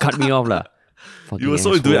 Darren. You couldn't cut me off, You were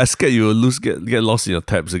so into it. I scared you will get lost in your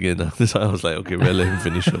tabs again. That's why I was like, okay, well, let him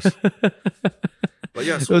finish first. But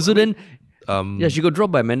yeah, then she got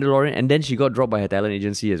dropped by Mandalorian, and then she got dropped by her talent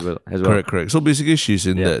agency as well. Correct. So basically, she's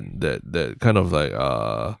in that kind of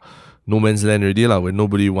no man's land already lah, where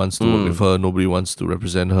nobody wants to work with her, nobody wants to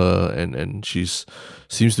represent her, and she's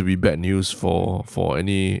seems to be bad news for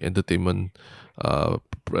any entertainment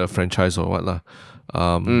franchise or what lah.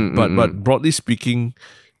 But broadly speaking,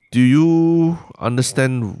 do you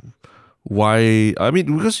understand why? I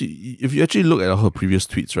mean, because if you actually look at her previous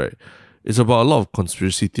tweets, right, it's about a lot of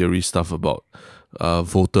conspiracy theory stuff about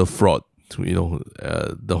voter fraud.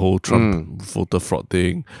 The whole Trump voter fraud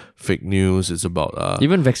thing, fake news. It's about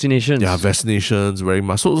even vaccinations. Yeah, vaccinations, wearing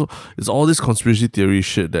masks. So it's all this conspiracy theory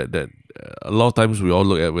shit that a lot of times we all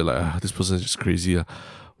look at. We're like, this person is just crazy.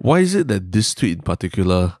 Why is it that this tweet in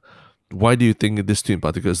particular? Why do you think this tweet in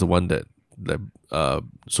particular is the one that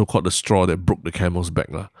so-called the straw that broke the camel's back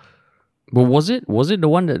lah? But was it the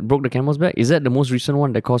one that broke the camel's back? Is that the most recent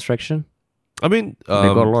one that caused traction? I mean, they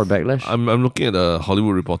got a lot of backlash. I'm looking at a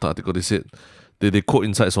Hollywood Reporter article. They said they quote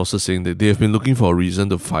inside sources saying that they have been looking for a reason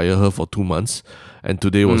to fire her for 2 months, and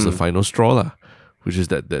today was the final straw lah, which is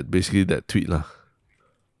that basically that tweet lah.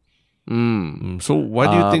 So why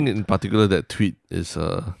do you think in particular that tweet is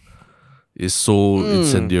so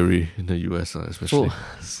incendiary in the US especially?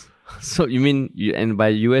 So you mean and by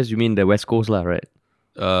US you mean the West Coast lah, right?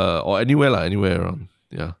 Or anywhere around.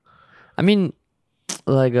 Yeah. I mean,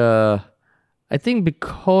 like I think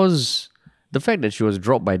because the fact that she was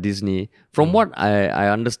dropped by Disney, from what I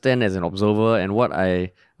understand as an observer and what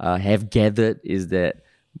I have gathered is that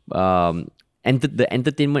the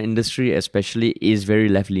entertainment industry especially is very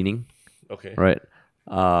left-leaning. Okay. Right.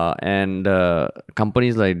 And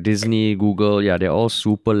companies like Disney, Google, they're all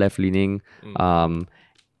super left-leaning. I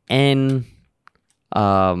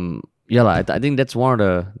think that's one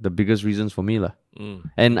of the biggest reasons for me lah.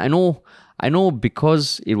 And I know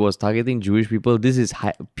because it was targeting Jewish people, this is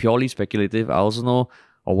purely speculative. I also know,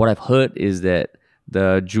 or what I've heard is that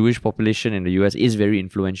the Jewish population in the US is very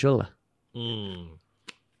influential lah.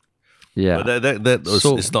 Yeah, but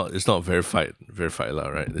it's not verified lah,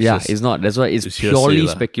 right? It's not. That's why it's purely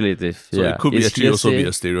speculative. So it could be actually also be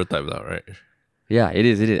a stereotype lah, right? Yeah, it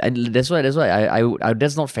is. And that's why I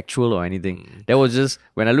that's not factual or anything. That was just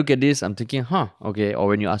when I look at this, I'm thinking, okay. Or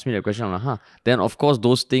when you ask me the question, I'm like, then of course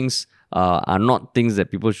those things are not things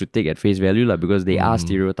that people should take at face value lah, because they are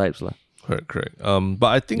stereotypes lah. Correct. But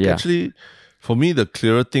I think actually, for me, the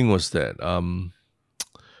clearer thing was that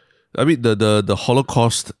I mean the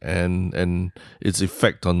Holocaust and its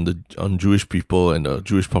effect on Jewish people and the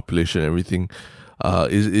Jewish population and everything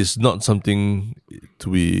is not something to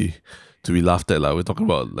be laughed at lah. We're talking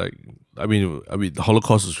about I mean the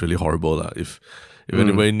Holocaust is really horrible lah. If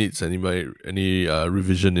anybody needs any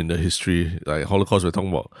revision in the history, like Holocaust, we're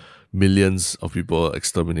talking about millions of people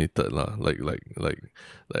exterminated lah, like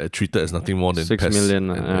treated as nothing more than 6 pests, million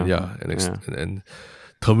and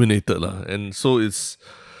terminated lah. And so it's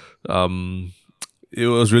it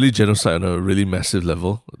was really genocide on a really massive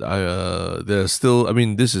level. There's still, I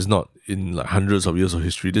mean, this is not in like hundreds of years of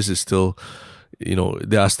history. This is still,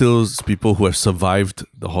 there are still people who have survived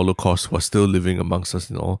the Holocaust who are still living amongst us,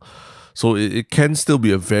 So it can still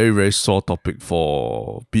be a very, very sore topic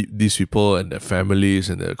for these people and their families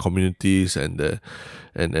and their communities and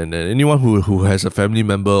anyone who has a family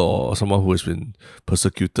member or someone who has been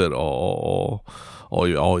persecuted or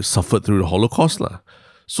suffered through the Holocaust lah.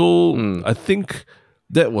 So I think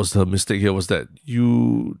that was the mistake here, was that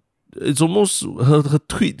it's almost her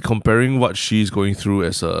tweet comparing what she's going through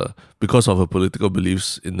because of her political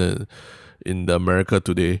beliefs in the America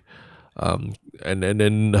today, and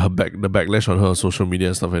then the backlash on her on social media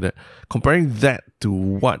and stuff like that, comparing that to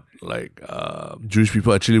what Jewish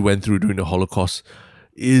people actually went through during the Holocaust,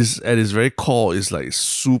 is at its very core is like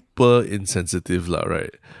super insensitive lah,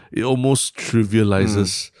 right? It almost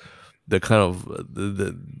trivializes the kind of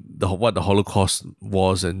what the Holocaust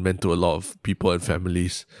was and meant to a lot of people and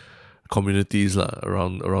families, communities lah,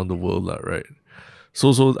 around the world lah, right?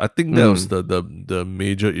 So I think that was the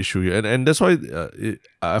major issue here, and that's why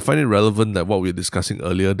I find it relevant that what we were discussing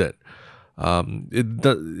earlier, that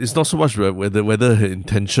it's not so much whether her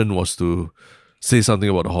intention was to say something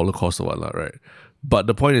about the Holocaust or what, right? But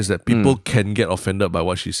the point is that people can get offended by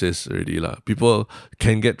what she says already lah. People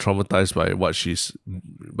can get traumatized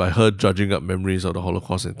by her judging up memories of the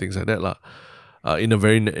Holocaust and things like that lah. In a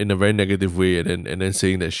very negative way, and then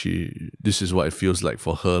saying that this is what it feels like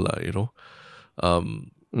for her lah,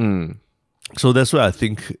 So that's why I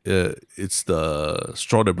think it's the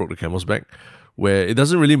straw that broke the camel's back, where it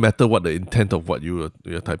doesn't really matter what the intent of what you're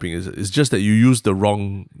typing is. It's just that you use the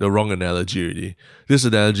wrong analogy already. This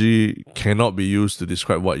analogy cannot be used to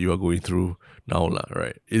describe what you are going through now lah,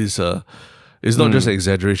 right? It's not just an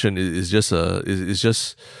exaggeration. It's just a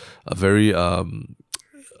very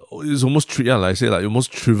it's almost like I say, like it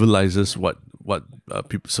almost trivializes what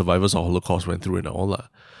people, survivors of Holocaust went through and all that.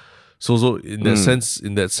 So in that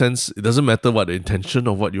sense, it doesn't matter what the intention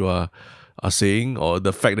of what you are saying or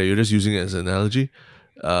the fact that you're just using it as an analogy.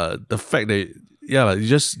 The fact that like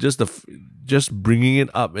just bringing it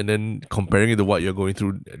up and then comparing it to what you're going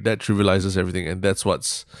through, that trivializes everything, and that's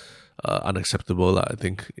what's unacceptable, I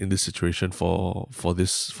think, in this situation for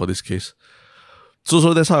this case.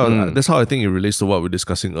 So that's how I think it relates to what we were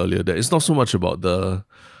discussing earlier. That it's not so much about the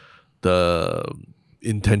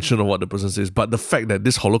intention of what the person says, but the fact that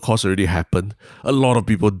this Holocaust already happened. A lot of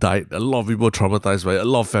people died. A lot of people are traumatized by it. A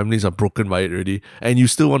lot of families are broken by it already, and you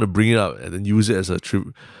still want to bring it up and then use it as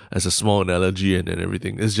a small analogy and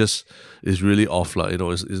everything. It's really off, lah.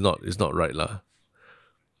 It's not right, lah.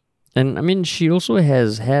 And I mean, she also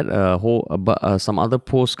has had a whole some other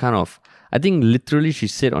posts kind of. I think literally she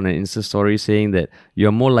said on an Insta story saying that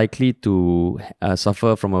you're more likely to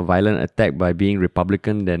suffer from a violent attack by being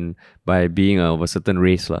Republican than by being of a certain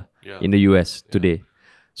race in the US today.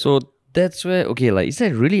 So that's where, okay, like, is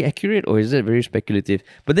that really accurate or is that very speculative?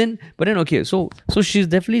 But then okay, so she's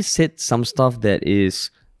definitely said some stuff that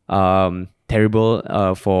is terrible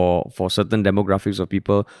for certain demographics of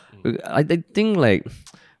people. I think like,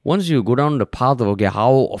 once you go down the path of, okay,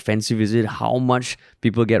 how offensive is it? How much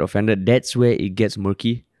people get offended? That's where it gets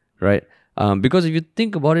murky, right? Because if you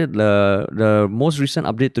think about it, the most recent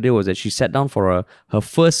update today was that she sat down for her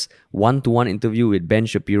first one-to-one interview with Ben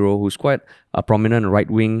Shapiro, who's quite a prominent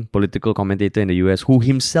right-wing political commentator in the US, who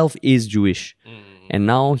himself is Jewish. And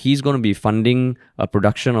now he's going to be funding a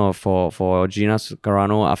production for Gina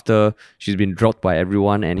Carano after she's been dropped by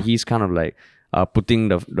everyone, and he's kind of like putting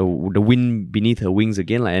the wind beneath her wings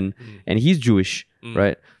again, and he's Jewish,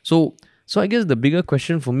 right? So I guess the bigger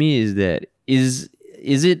question for me is that is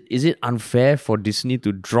it unfair for Disney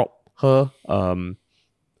to drop her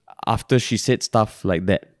after she said stuff like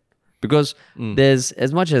that? Because there's,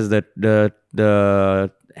 as much as the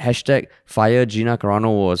hashtag Fire Gina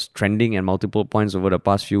Carano was trending at multiple points over the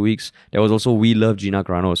past few weeks, there was also We Love Gina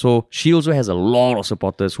Carano. So she also has a lot of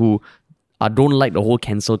supporters who don't like the whole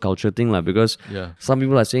cancel culture thing, because some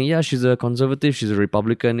people are saying, she's a conservative, she's a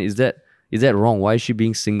Republican. Is that wrong? Why is she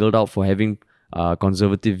being singled out for having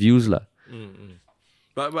conservative views,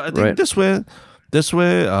 But I think that's where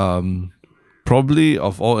probably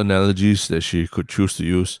of all analogies that she could choose to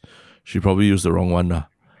use, she probably used the wrong one,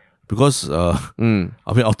 because I mean,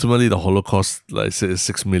 ultimately the Holocaust, like I said, is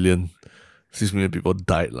 6 million people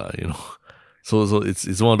died, So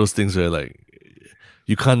it's one of those things where, like,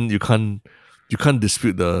 you can't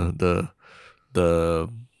dispute the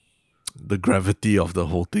gravity of the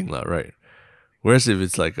whole thing, right? Whereas if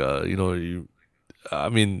it's like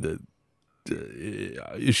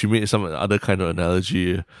if she made some other kind of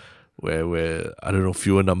analogy where I don't know,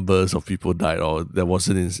 fewer numbers of people died, or that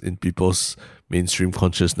wasn't in people's mainstream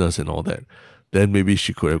consciousness and all that, then maybe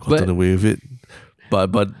she could have gotten away with it.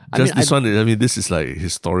 But this is like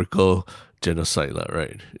historical genocide,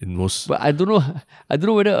 right? In most, but I don't know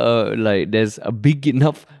whether like there's a big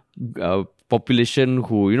enough population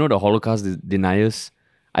who, the Holocaust deniers.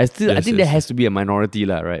 I think there has to be a minority,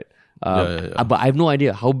 right? But I have no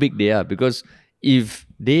idea how big they are, because if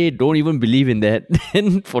they don't even believe in that,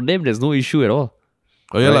 then for them there's no issue at all.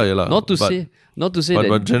 Not to say that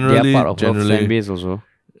they are part of her fan base also.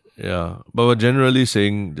 Yeah, but generally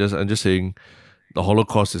saying, I'm just saying, the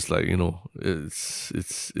Holocaust is like,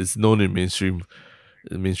 it's known in mainstream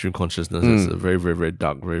consciousness as a very, very, very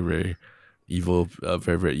dark, very, very evil,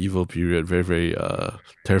 very, very evil period, very, very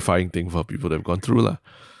terrifying thing for people that have gone through,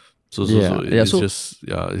 it's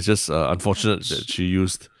just unfortunate that she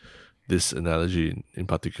used this analogy in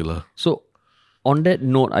particular. So, on that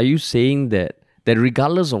note, are you saying that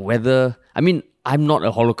regardless of whether, I mean, I'm not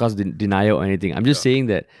a Holocaust denier or anything. I'm just saying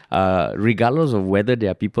that regardless of whether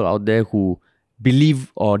there are people out there who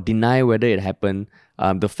believe or deny whether it happened,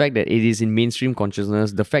 the fact that it is in mainstream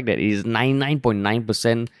consciousness, the fact that it is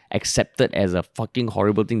 99.9% accepted as a fucking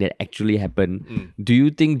horrible thing that actually happened, do you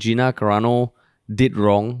think Gina Carano did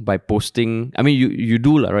wrong by posting? I mean, you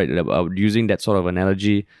do, right, using that sort of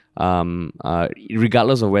analogy,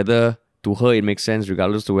 regardless of whether to her it makes sense,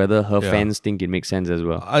 regardless to whether her fans think it makes sense as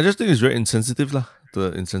well. I just think it's very insensitive,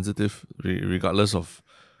 regardless of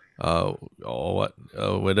or what,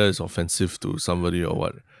 whether it's offensive to somebody or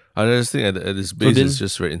what. I just think at its base, it's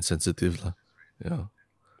just very insensitive, Yeah.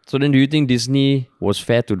 So then, do you think Disney was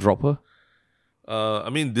fair to drop her? I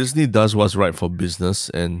mean, Disney does what's right for business,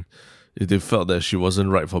 and if they felt that she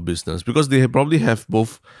wasn't right for business, because they probably have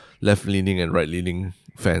both left-leaning and right-leaning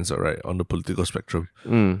fans, right, on the political spectrum.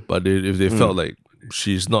 But if they felt like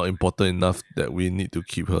she's not important enough that we need to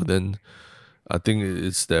keep her, then I think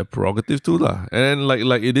it's their prerogative too lah. And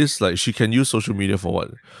like it is like she can use social media for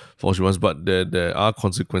what she wants, but there are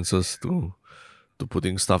consequences to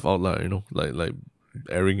putting stuff out lah. Like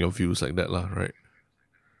airing your views like that lah, right?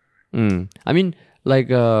 I mean, like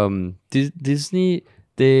Disney,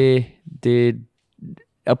 they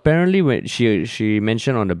apparently when she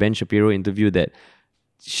mentioned on the Ben Shapiro interview that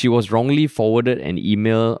she was wrongly forwarded an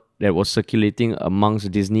email that was circulating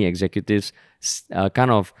amongst Disney executives,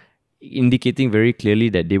 kind of indicating very clearly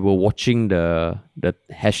that they were watching the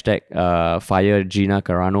hashtag fire Gina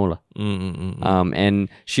Carano. And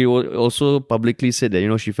she also publicly said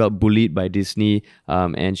that, she felt bullied by Disney,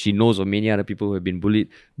 and she knows of many other people who have been bullied.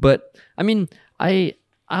 But I mean, I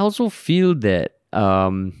also feel that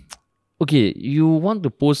okay, you want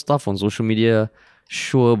to post stuff on social media,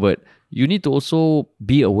 sure, but you need to also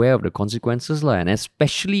be aware of the consequences lah, and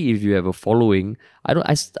especially if you have a following. I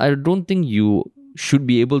don't think you should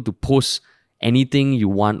be able to post anything you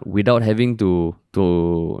want without having to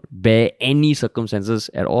bear any circumstances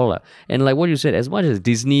at all lah. And like what you said, as much as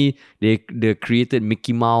Disney, they created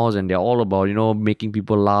Mickey Mouse and they're all about making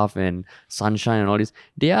people laugh and sunshine and all this,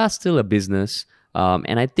 they are still a business,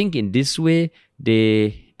 and I think in this way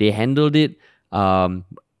they handled it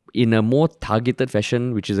in a more targeted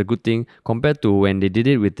fashion, which is a good thing compared to when they did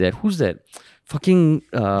it with that, who's that fucking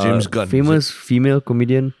James Gunn, famous female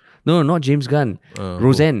comedian. No, not James Gunn.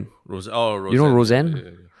 Roseanne. Roseanne. You know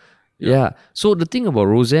Roseanne? Yeah. So the thing about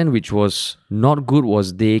Roseanne, which was not good,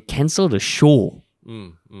 was they cancelled the show.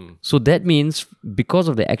 So that means because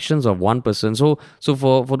of the actions of one person. So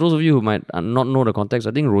for those of you who might not know the context,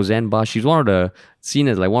 I think Roseanne Barr, she's seen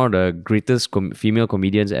as like one of the greatest female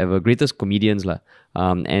comedians ever, greatest comedians lah.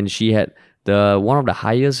 And she had one of the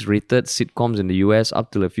highest rated sitcoms in the US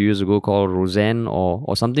up till a few years ago called Roseanne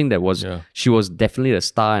or something that was, she was definitely the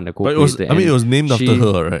star and the co-creator. But it was named after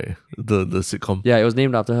her, right? The sitcom. Yeah, it was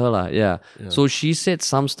named after her lah. Yeah. So she said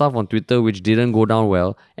some stuff on Twitter which didn't go down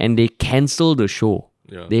well, and they cancelled the show.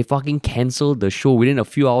 Yeah. They fucking cancelled the show within a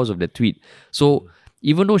few hours of the tweet. So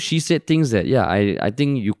even though she said things that, I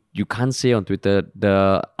think you can't say on Twitter,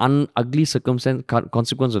 the ugly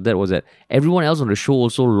consequence of that was that everyone else on the show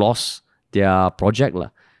also lost their project lah.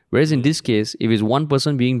 Whereas in this case, if it's one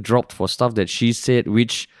person being dropped for stuff that she said,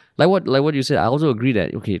 which like what you said, I also agree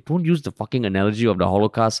that, okay, don't use the fucking analogy of the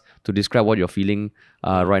Holocaust to describe what you're feeling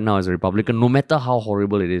right now as a Republican, no matter how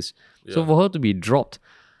horrible it is. So for her to be dropped,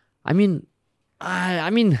 I mean,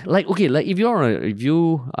 like, okay, like if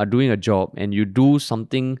you are doing a job and you do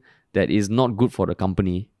something that is not good for the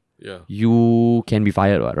company, you can be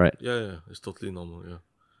fired, right? Yeah, it's totally normal.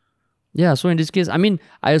 Yeah, so in this case, I mean,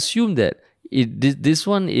 I assume that this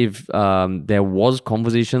one, if there was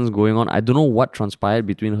conversations going on, I don't know what transpired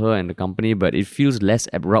between her and the company, but it feels less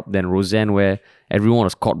abrupt than Roseanne, where everyone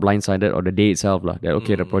was caught blindsided, or the day itself, that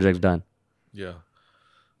okay, the project's done. Yeah,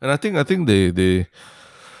 and I think they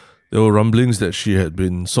there were rumblings that she had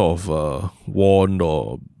been sort of warned,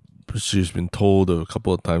 or she's been told a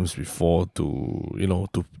couple of times before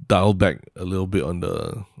to dial back a little bit on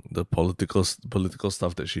the political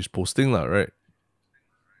stuff that she's posting lah, right?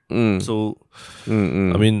 So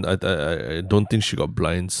I mean, I don't think she got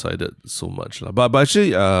blindsided so much lah. But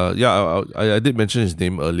actually, I did mention his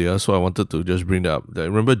name earlier, so I wanted to just bring that up. I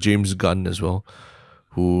remember James Gunn as well,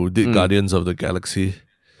 who did Guardians of the Galaxy,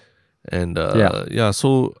 and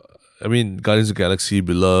so I mean, Guardians of the Galaxy,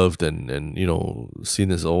 beloved and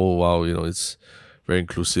seen as, oh wow, it's very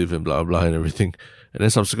inclusive and blah blah and everything. And then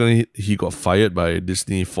subsequently he got fired by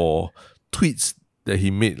Disney for tweets that he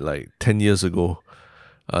made like 10 years ago.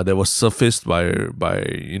 That was surfaced by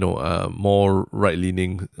more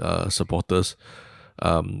right-leaning supporters.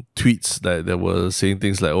 Tweets that were saying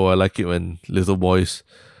things like, oh, I like it when little boys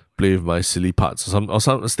play with my silly parts, or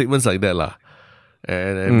some statements like that lah.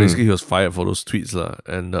 And basically he was fired for those tweets lah,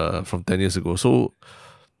 and from 10 years ago. So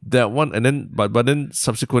that one, and then but then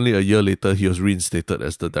subsequently a year later he was reinstated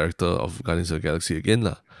as the director of Guardians of the Galaxy again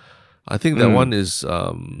lah. I think that one is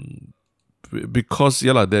because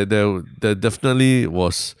there definitely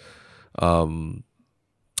was some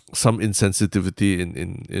insensitivity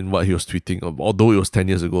in what he was tweeting, although it was 10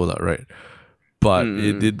 years ago lah, right? But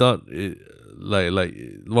it did not, like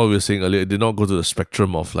what we were saying earlier, it did not go to the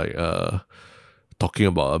spectrum of like talking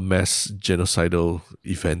about a mass genocidal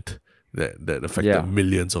event that affected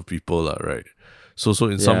millions of people lah, right? So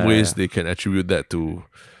in some ways they can attribute that to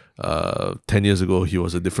 10 years ago he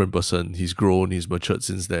was a different person. He's grown, he's matured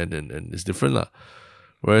since then, and it's different lah.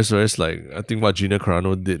 Whereas like I think what Gina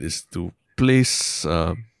Carano did is to place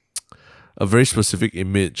a very specific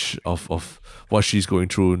image of what she's going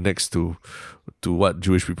through next to to what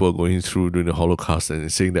Jewish people are going through during the Holocaust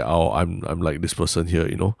and saying that, oh, I'm like this person here,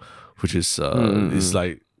 which is it's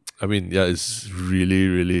like, I mean, yeah, it's really,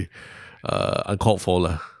 really uncalled for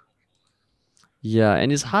lah. Yeah,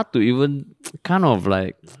 and it's hard to even kind of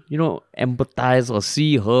like, empathize or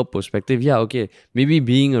see her perspective. Yeah, okay, maybe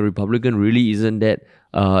being a Republican really isn't that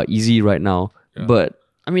easy right now. Yeah. But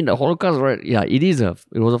I mean, the Holocaust, right? Yeah, it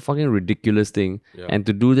was a fucking ridiculous thing. Yeah. And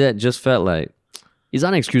to do that just felt like it's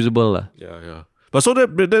unexcusable lah. Yeah. But so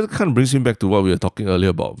that kind of brings me back to what we were talking earlier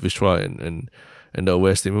about Viswa and the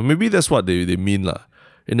aware statement. Maybe that's what they mean lah.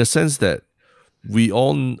 In the sense that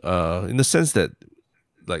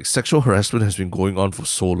like sexual harassment has been going on for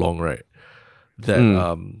so long, right? That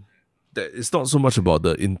that it's not so much about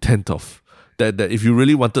the intent of that if you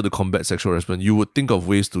really wanted to combat sexual harassment, you would think of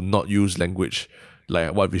ways to not use language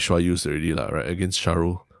like what Vishwa used already, right? Against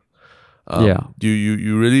Shahrul.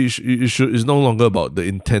 You really should. It's no longer about the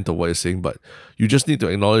intent of what you're saying, but you just need to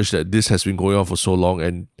acknowledge that this has been going on for so long,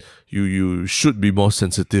 and you should be more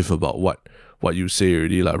sensitive about what you say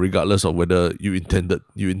already, like, regardless of whether you intended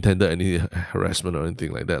any harassment or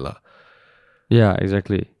anything like that, lah. Yeah,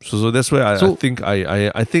 exactly. So that's where I think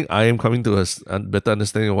I am coming to a better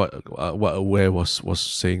understanding of what Aware was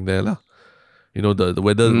saying there, lah.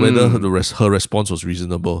 Whether her response was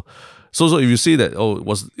reasonable. So if you say that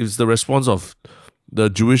it's the response of the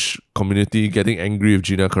Jewish community getting angry with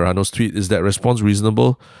Gina Carano's tweet, is that response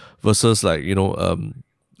reasonable versus like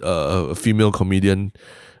a female comedian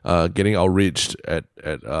getting outraged at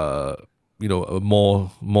a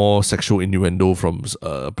more sexual innuendo from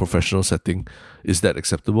a professional setting? Is that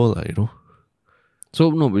acceptable? So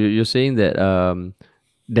no, but you're saying that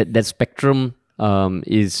that spectrum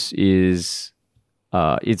is it's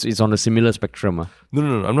on a similar spectrum.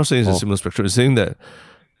 No. I'm not saying it's a similar spectrum. I'm saying that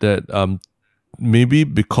maybe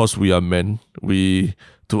because we are men,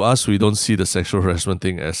 to us we don't see the sexual harassment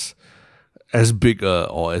thing as big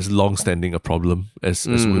or as long-standing a problem as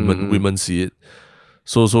women see it.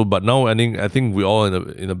 So but now I think we're all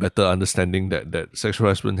in a better understanding that sexual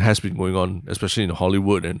harassment has been going on, especially in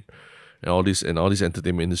Hollywood and all these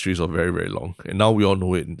entertainment industries for very, very long. And now we all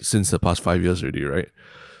know it since the past 5 years already, right?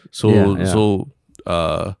 So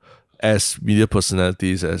as media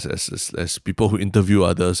personalities, as people who interview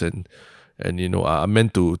others and are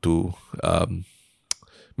meant to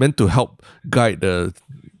help guide the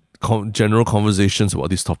general conversations about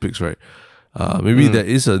these topics, right? Maybe there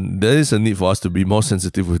is a need for us to be more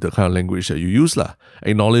sensitive with the kind of language that you use, lah.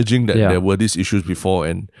 Acknowledging that there were these issues before,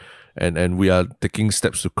 and we are taking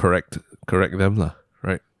steps to correct them, lah.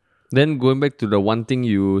 Right? Then going back to the one thing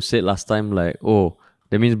you said last time, like,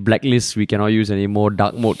 that means blacklist we cannot use anymore,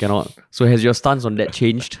 dark mode cannot. So has your stance on that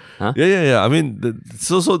changed? Huh? Yeah. I mean,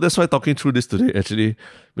 so that's why talking through this today actually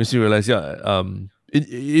makes me realize,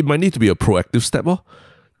 it might need to be a proactive step,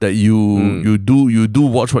 that you do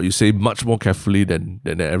watch what you say much more carefully than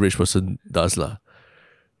the average person does, lah.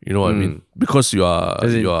 You know what I mean? Because you are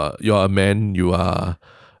a man, you are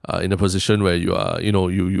in a position where you are,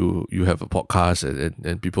 you have a podcast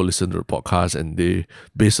and people listen to the podcast and they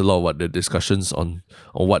base a lot of what their discussions on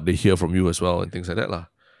what they hear from you as well and things like that, lah.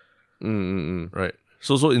 Right.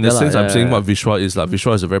 So in the sense, I'm saying what Viswa is, lah.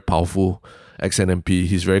 Viswa is a very powerful ex-NMP.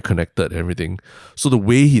 He's very connected and everything. So the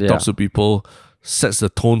way he talks to people sets the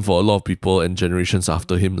tone for a lot of people and generations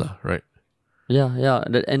after him, lah. Right. Yeah.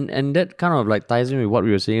 And that kind of like ties in with what we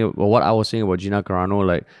were saying, or what I was saying about Gina Carano.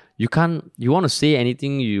 Like, you want to say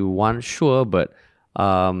anything you want, sure, but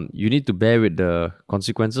you need to bear with the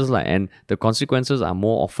consequences, like, and the consequences are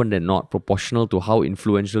more often than not proportional to how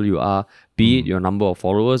influential you are, be it your number of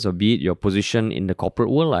followers or be it your position in the corporate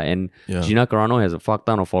world, like. And Gina Carano has a fuck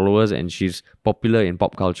ton of followers and she's popular in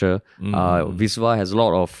pop culture. Viswa has a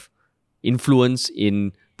lot of influence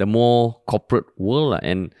in the more corporate world,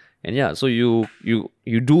 and yeah, so you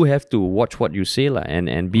do have to watch what you say,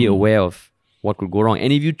 and be aware of what could go wrong.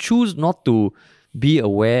 And if you choose not to be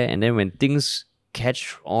aware, and then when things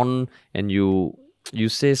catch on and you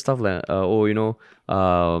say stuff like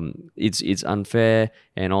it's unfair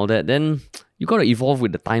and all that, then you gotta evolve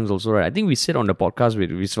with the times also, right? I think we said on the podcast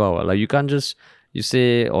with Viswa, like, you can't just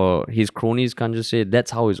say, or his cronies can't just say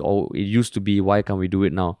that's how it used to be, why can't we do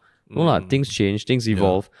it now? No, things change, things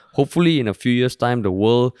evolve. Hopefully in a few years' time the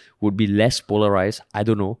world would be less polarized. I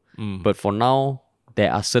don't know. But for now, there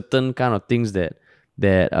are certain kind of things that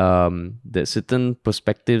certain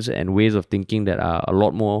perspectives and ways of thinking that are a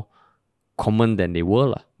lot more common than they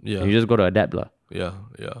were. Yeah. And you just gotta adapt. Yeah.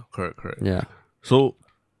 Correct. Yeah. So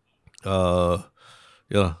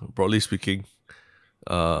broadly speaking,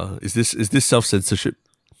 is this self-censorship?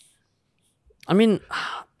 I mean,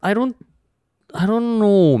 I don't I don't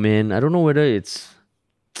know, man. I don't know whether it's.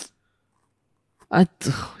 I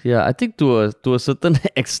think to a certain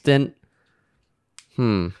extent.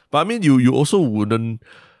 But I mean, you also wouldn't.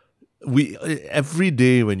 Every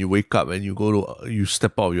day when you wake up and you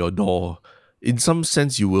step out your door, in some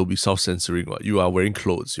sense you will be self-censoring. What you are wearing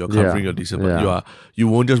clothes, you're covering your decent, but you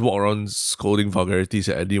won't just walk around scolding vulgarities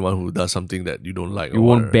at anyone who does something that you don't like. You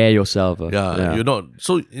won't bear yourself. You're not.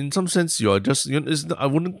 So in some sense, you are just. I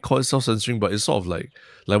wouldn't call it self-censoring, but it's sort of like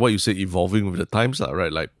what you say, evolving with the times,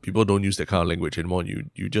 right? Like people don't use that kind of language anymore.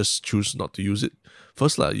 You just choose not to use it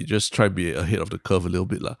first, You just try to be ahead of the curve a little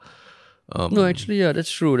bit, No, actually, that's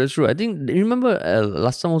true. I think, remember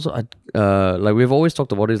last time also, like we've always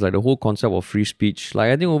talked about this, like the whole concept of free speech.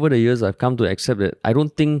 Like I think over the years, I've come to accept that I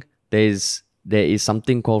don't think there is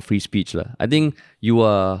something called free speech. I think you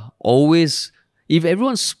are always, if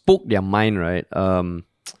everyone spoke their mind, right,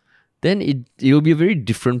 then it will be a very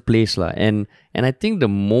different place. And I think the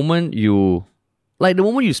moment you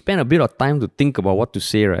spend a bit of time to think about what to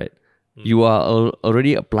say, right, you are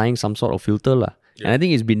already applying some sort of filter. Yeah. And I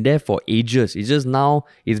think it's been there for ages. It's just now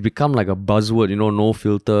it's become like a buzzword, no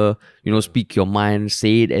filter, speak your mind,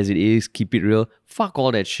 say it as it is, keep it real. Fuck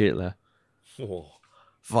all that shit.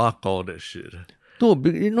 Fuck all that shit.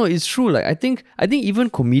 No, it's true. Like I think even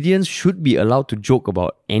comedians should be allowed to joke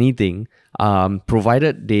about anything,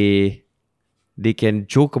 provided they can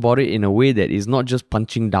joke about it in a way that is not just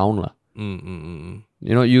punching down. The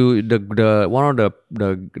one of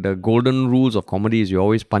the golden rules of comedy is you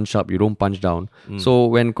always punch up, you don't punch down. So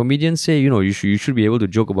when comedians say, you should be able to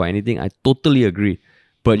joke about anything, I totally agree.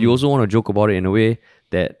 But you also want to joke about it in a way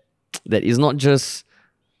that is not just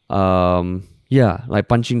like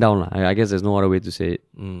punching down. I guess there's no other way to say it.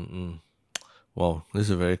 Wow, this is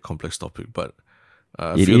a very complex topic, but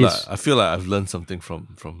I feel like I've learned something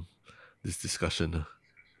from this discussion.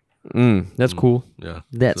 That's cool. Yeah,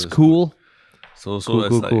 that's cool. So cool,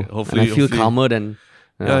 it's cool. Hopefully, and I feel calmer than.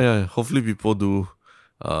 Yeah. Hopefully people do.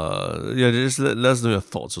 Just let us know your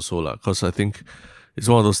thoughts also, because I think it's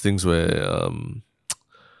one of those things where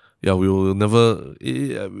we will never.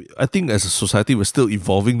 I think as a society we're still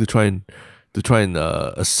evolving to try and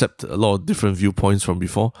accept a lot of different viewpoints from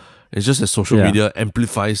before. It's just that social media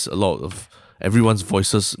amplifies a lot of everyone's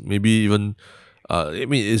voices. Maybe even. And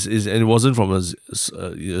it wasn't from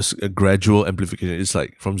a gradual amplification. It's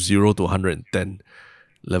like from 0 to 110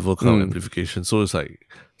 level kind of amplification. So it's like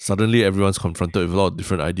suddenly everyone's confronted with a lot of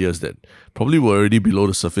different ideas that probably were already below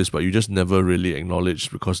the surface, but you just never really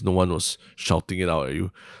acknowledged because no one was shouting it out at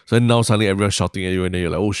you. So then now suddenly everyone's shouting at you, and then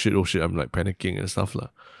you're like, oh shit, I'm like panicking and stuff.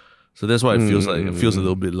 So that's what it feels like. It feels a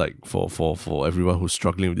little bit like for everyone who's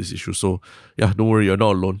struggling with this issue. So yeah, don't worry, you're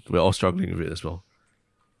not alone. We're all struggling with it as well.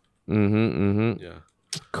 Yeah.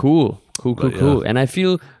 Cool. And I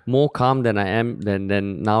feel more calm than I am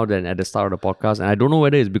than now than at the start of the podcast. And I don't know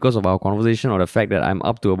whether it's because of our conversation or the fact that I'm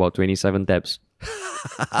up to about 27 tabs.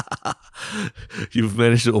 You've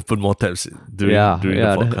managed to open more tabs during the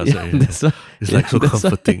podcast. It's like so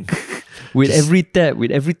comforting. With every tab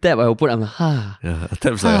I open, I'm like, Yeah, a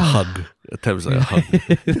tab's like a hug. A tab's like a hug.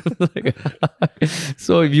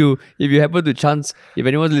 So if you happen to chance, if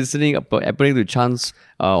anyone's happening to chance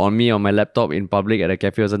on me on my laptop in public at a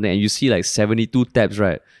cafe or something, and you see like 72 tabs,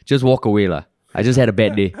 right? Just walk away I just had a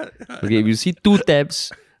bad day. Okay, if you see 2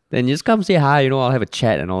 tabs, then just come say hi. I'll have a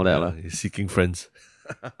chat and all that. You're seeking friends.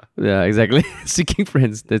 Yeah, exactly. Seeking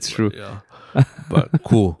friends. That's true. Yeah. But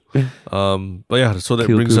cool. But yeah, so that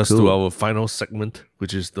brings us to our final segment,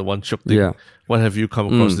 which is the one shook thing. Yeah. What have you come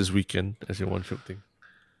across this weekend as your one shook thing?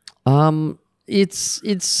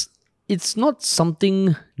 It's not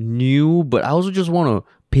something new, but I also just want to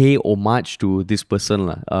pay homage to this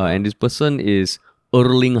person. And this person is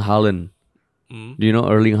Erling Haaland. Do you know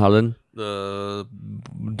Erling Haaland? The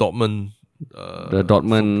Dortmund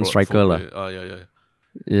striker. Yeah.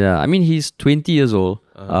 Yeah, I mean he's 20 years old.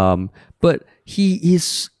 But he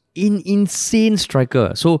is an insane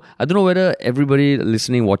striker. So I don't know whether everybody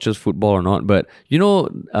listening watches football or not, but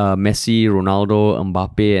Messi, Ronaldo,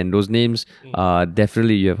 Mbappe, and those names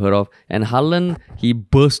definitely you have heard of. And Haaland, he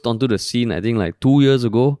burst onto the scene I think like 2 years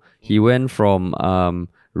ago. He went from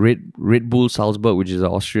Red Bull Salzburg, which is an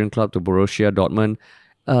Austrian club, to Borussia Dortmund.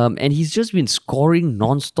 And he's just been scoring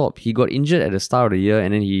non-stop. He got injured at the start of the year,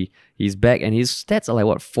 and then he's back, and his stats are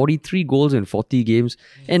like 43 goals in 40 games.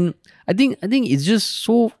 And I think it's just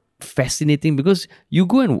so fascinating because you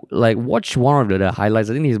go and like watch one of the highlights.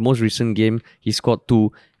 I think his most recent game he scored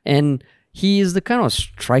 2, and he is the kind of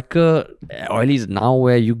striker, or at least now,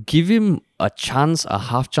 where you give him a chance, a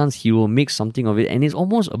half chance, he will make something of it, and it's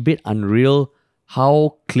almost a bit unreal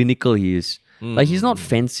how clinical he is. Like he's not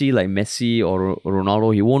fancy like Messi or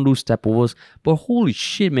Ronaldo. He won't do step overs. But holy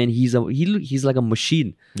shit, man, he's like a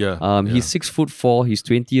machine. Yeah. He's 6'4". He's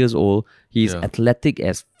 20 years old. He's athletic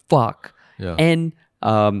as fuck. Yeah. And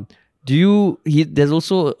there's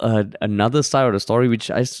also another side of the story which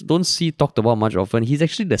I don't see talked about much often. He's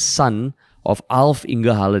actually the son of Alf Inge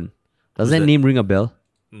Haaland. Does that name ring a bell?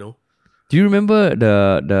 No. Do you remember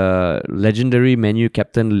the legendary Man U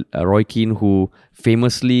captain Roy Keane, who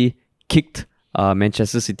famously kicked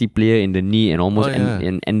Manchester City player in the knee and almost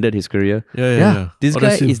and ended his career? Yeah. This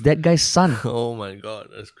guy is that guy's son. Oh my god,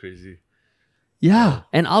 that's crazy. Yeah,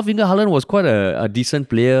 and Alf Inge Haaland was quite a decent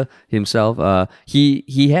player himself.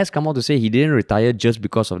 He has come out to say he didn't retire just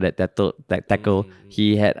because of that tackle.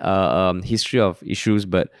 He had a history of issues,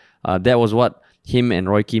 but that was what him and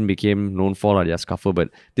Roy Keane became known for, like their scuffle. But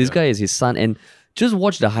this guy is his son, and just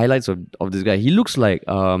watch the highlights of this guy. He looks like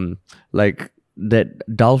that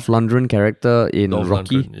Dolph Lundgren character in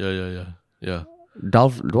Rocky. Lundgren. Yeah.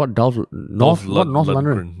 Dolph Lundgren.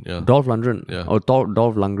 Yeah. Dolph Lundgren. Yeah. Or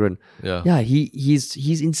Dolph Lundgren. Yeah. Yeah,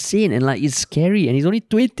 he's insane and like it's scary and he's only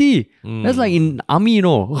 20. That's like in army, you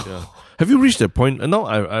know. Yeah. Have you reached that point? And now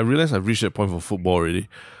I realize I've reached that point for football already,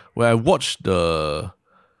 where I watch the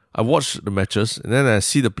matches and then I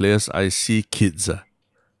see the players, I see kids.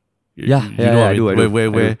 You know what I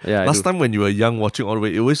mean? Where last time when you were young watching all the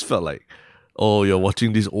way, it always felt like, oh, you're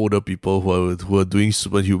watching these older people who are doing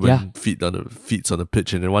superhuman feats on the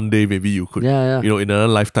pitch, and then one day maybe you could, you know, in another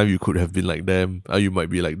lifetime you could have been like them, or you might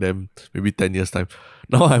be like them, maybe 10 years time.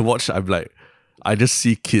 Now I'm like, I just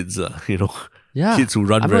see kids, you know, kids who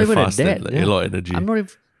run very fast and like, a lot of energy.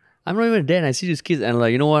 I'm not even there, and I see these kids, and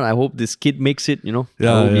like, you know what? I hope this kid makes it. You know, I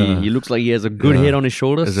hope he looks like he has a good head on his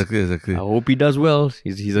shoulders. Exactly. I hope he does well.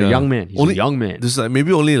 He's a young man. He's a young man. There's like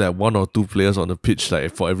maybe only like one or two players on the pitch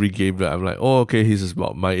like for every game that I'm like, oh, okay, he's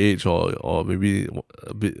about my age or maybe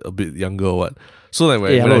a bit younger or what. So like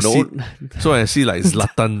when I see like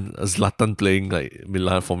Zlatan playing like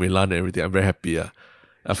Milan and everything, I'm very happy.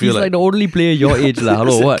 I feel he's like the only player your age, lah.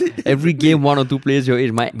 Hello, what? Every game, one or two players your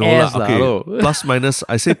age. My ass, lah. Hello. Plus minus.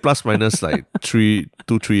 I say plus minus like 3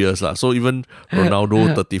 years, lah. So even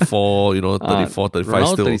Ronaldo, 34, you know, 34, 35,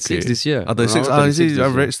 Ronaldo still 36 okay. this year. 36. You see,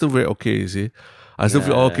 I'm still very okay. You see, I still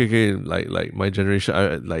feel okay. Like my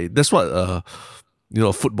generation, like that's what a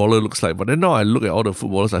footballer looks like. But then now I look at all the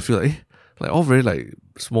footballers, I feel like all very like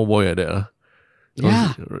small boy like that.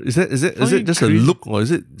 Yeah. Is it just a look, or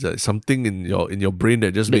is it like something in your brain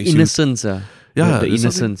that just makes you... innocence, the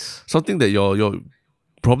innocence. Something that you're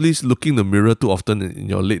probably looking in the mirror too often in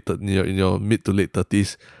your in your mid to late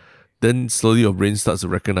 30s. Then slowly your brain starts to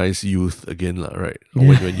recognize youth again, right?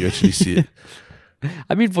 When you actually see it.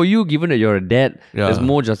 I mean, for you, given that you're a dad, there's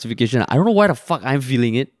more justification. I don't know why the fuck I'm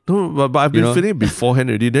feeling it. No, but I've been feeling it beforehand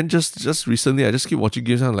already. Then just recently, I just keep watching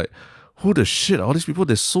games and I'm like, who the shit? All these people,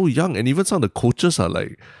 they're so young. And even some of the coaches are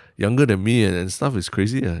like younger than me and stuff. Is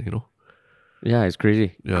crazy, you know? Yeah, it's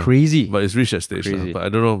crazy. Yeah. Crazy. But it's reached that stage. But I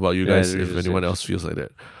don't know about you guys if anyone else feels like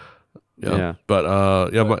that. Yeah. But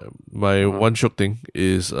my one shock thing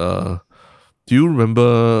is do you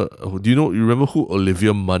remember who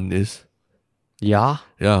Olivia Munn is? Yeah.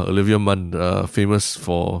 Yeah, Olivia Munn, famous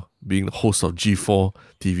for being the host of G4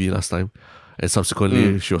 TV last time. And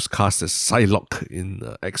subsequently she was cast as Psylocke in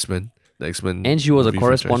X-Men. The X-Men. And she was a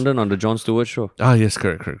correspondent on the Jon Stewart show. Ah, yes,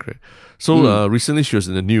 correct. So recently she was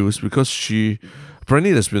in the news because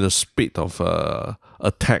apparently there's been a spate of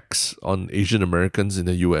attacks on Asian Americans in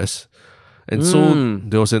the US. And so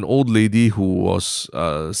there was an old lady who was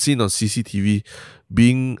seen on CCTV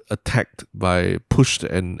being attacked pushed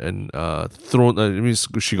and thrown. I mean,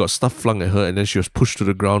 she got stuff flung at her and then she was pushed to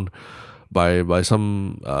the ground by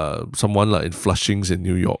someone like in Flushings in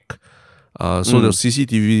New York. So there was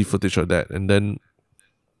CCTV footage of that, and then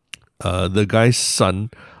the guy's son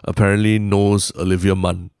apparently knows Olivia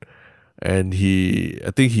Munn, and I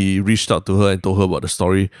think he reached out to her and told her about the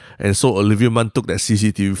story, and so Olivia Munn took that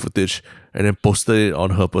CCTV footage and then posted it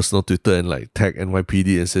on her personal Twitter and like tagged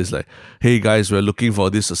NYPD and says like, "Hey guys, we're looking for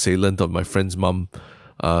this assailant of my friend's mom.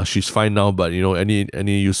 She's fine now, but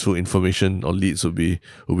any useful information or leads would be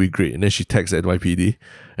great." And then she tags NYPD,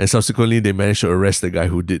 and subsequently they managed to arrest the guy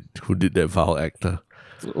who did that vile act.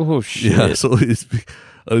 Oh shit! Yeah, so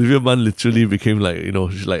Olivia Munn literally became like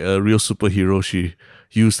she's like a real superhero. She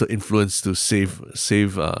used her influence to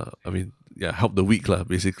help the weak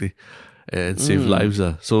basically, and save lives.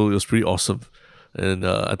 So it was pretty awesome, and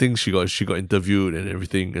I think she got interviewed and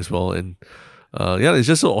everything as well, and it's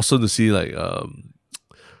just so awesome to see like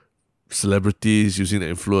celebrities using their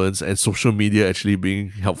influence and social media actually being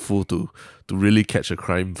helpful to really catch a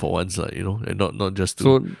crime for once, like, you know, and not just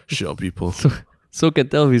to shit on people. So can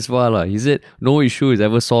tell Viswa lah. He said no issue is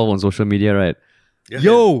ever solved on social media, right? Yeah,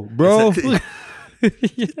 Yo, bro. Exactly.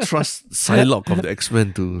 Trust Psylocke of the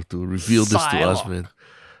X-Men to reveal this to us, man.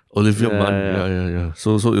 Olivia Munn. Yeah.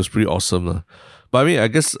 So it was pretty awesome, lah. But I mean, I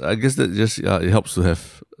guess that just it helps to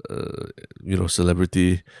have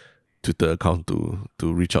celebrity Twitter account to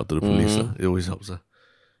reach out to the police. It always helps.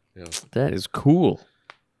 Yeah. That is cool.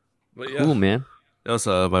 But cool, man. That was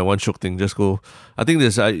my one shock thing. Just go. I think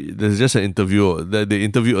there's just an interview. They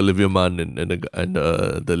interview Olivia Munn and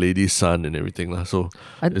the lady's son and everything lah. So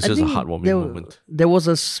it's just a heartwarming moment. There was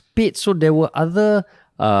a spate. So there were other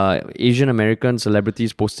Asian American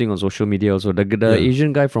celebrities posting on social media also. The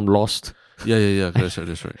Asian guy from Lost. Yeah. That's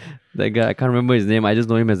right. That guy, I can't remember his name. I just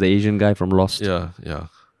know him as the Asian guy from Lost. Yeah.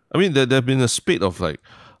 I mean, there have been a spate of like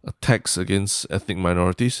attacks against ethnic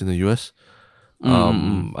minorities in the US.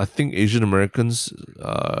 I think Asian Americans,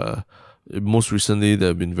 most recently, there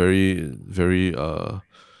have been very, very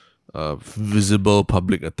visible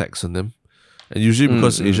public attacks on them. And usually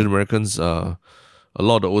because Asian Americans, a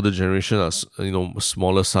lot of the older generation are,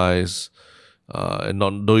 smaller size, and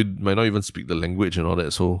might not even speak the language and all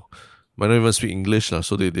that, so might not even speak English,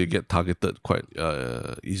 so they get targeted quite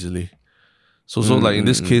easily. So like in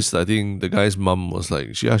this case, I think the guy's mum was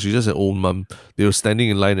like, she's just an old mum. They were standing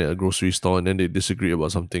in line at a grocery store and then they disagreed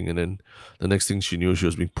about something, and then the next thing she knew, she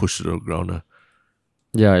was being pushed to the ground.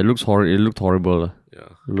 Yeah, it looked horrible.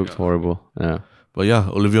 Yeah. It looked horrible. Yeah. But yeah,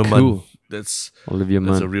 Olivia Munn, that's a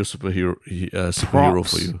real superhero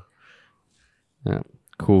for you. Yeah.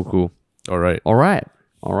 Cool. All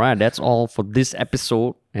right. That's all for this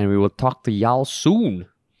episode, and we will talk to y'all soon.